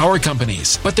greedy power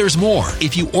companies. But there's more.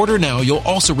 If you order now, you'll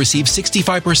also receive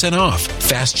 65% off,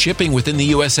 fast shipping within the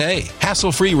USA,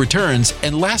 hassle-free returns,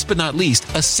 and last but not least,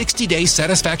 a 60-day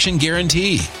satisfaction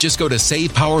guarantee. Just go to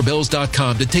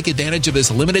SavePowerBills.com to take advantage of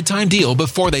this limited time deal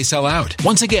before they sell out.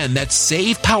 Once again, that's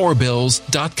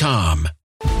SavePowerBills.com.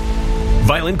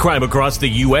 Violent crime across the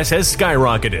U.S. has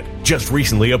skyrocketed. Just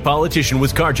recently, a politician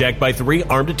was carjacked by 3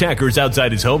 armed attackers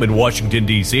outside his home in Washington,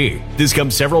 D.C. This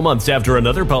comes several months after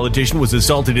another politician was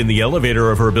assaulted in the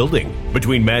elevator of her building.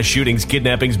 Between mass shootings,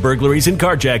 kidnappings, burglaries, and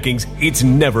carjackings, it's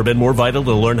never been more vital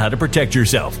to learn how to protect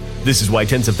yourself. This is why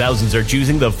tens of thousands are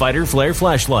choosing the Fighter Flare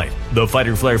flashlight. The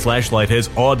Fighter Flare flashlight has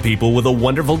awed people with a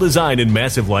wonderful design and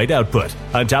massive light output.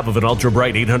 On top of an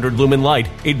ultra-bright 800 lumen light,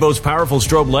 it boasts powerful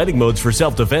strobe lighting modes for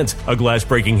self-defense, a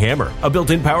glass-breaking hammer, a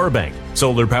built-in power bank,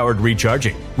 solar-powered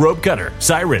recharging, rope cutter,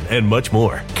 siren, and much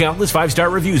more. Countless 5-star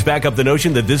reviews back up the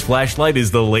notion that this flashlight is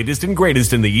the latest and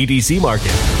greatest in the EDC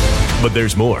market. But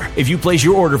there's more. If you place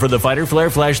your order for the Fighter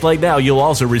Flare flashlight now, you'll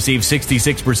also receive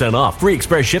 66% off, free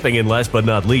express shipping, and last but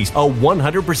not least, a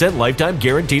 100% lifetime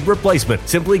guaranteed replacement.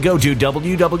 Simply go to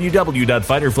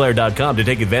www.fighterflare.com to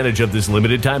take advantage of this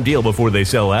limited time deal before they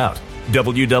sell out.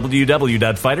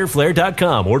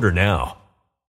 www.fighterflare.com. Order now.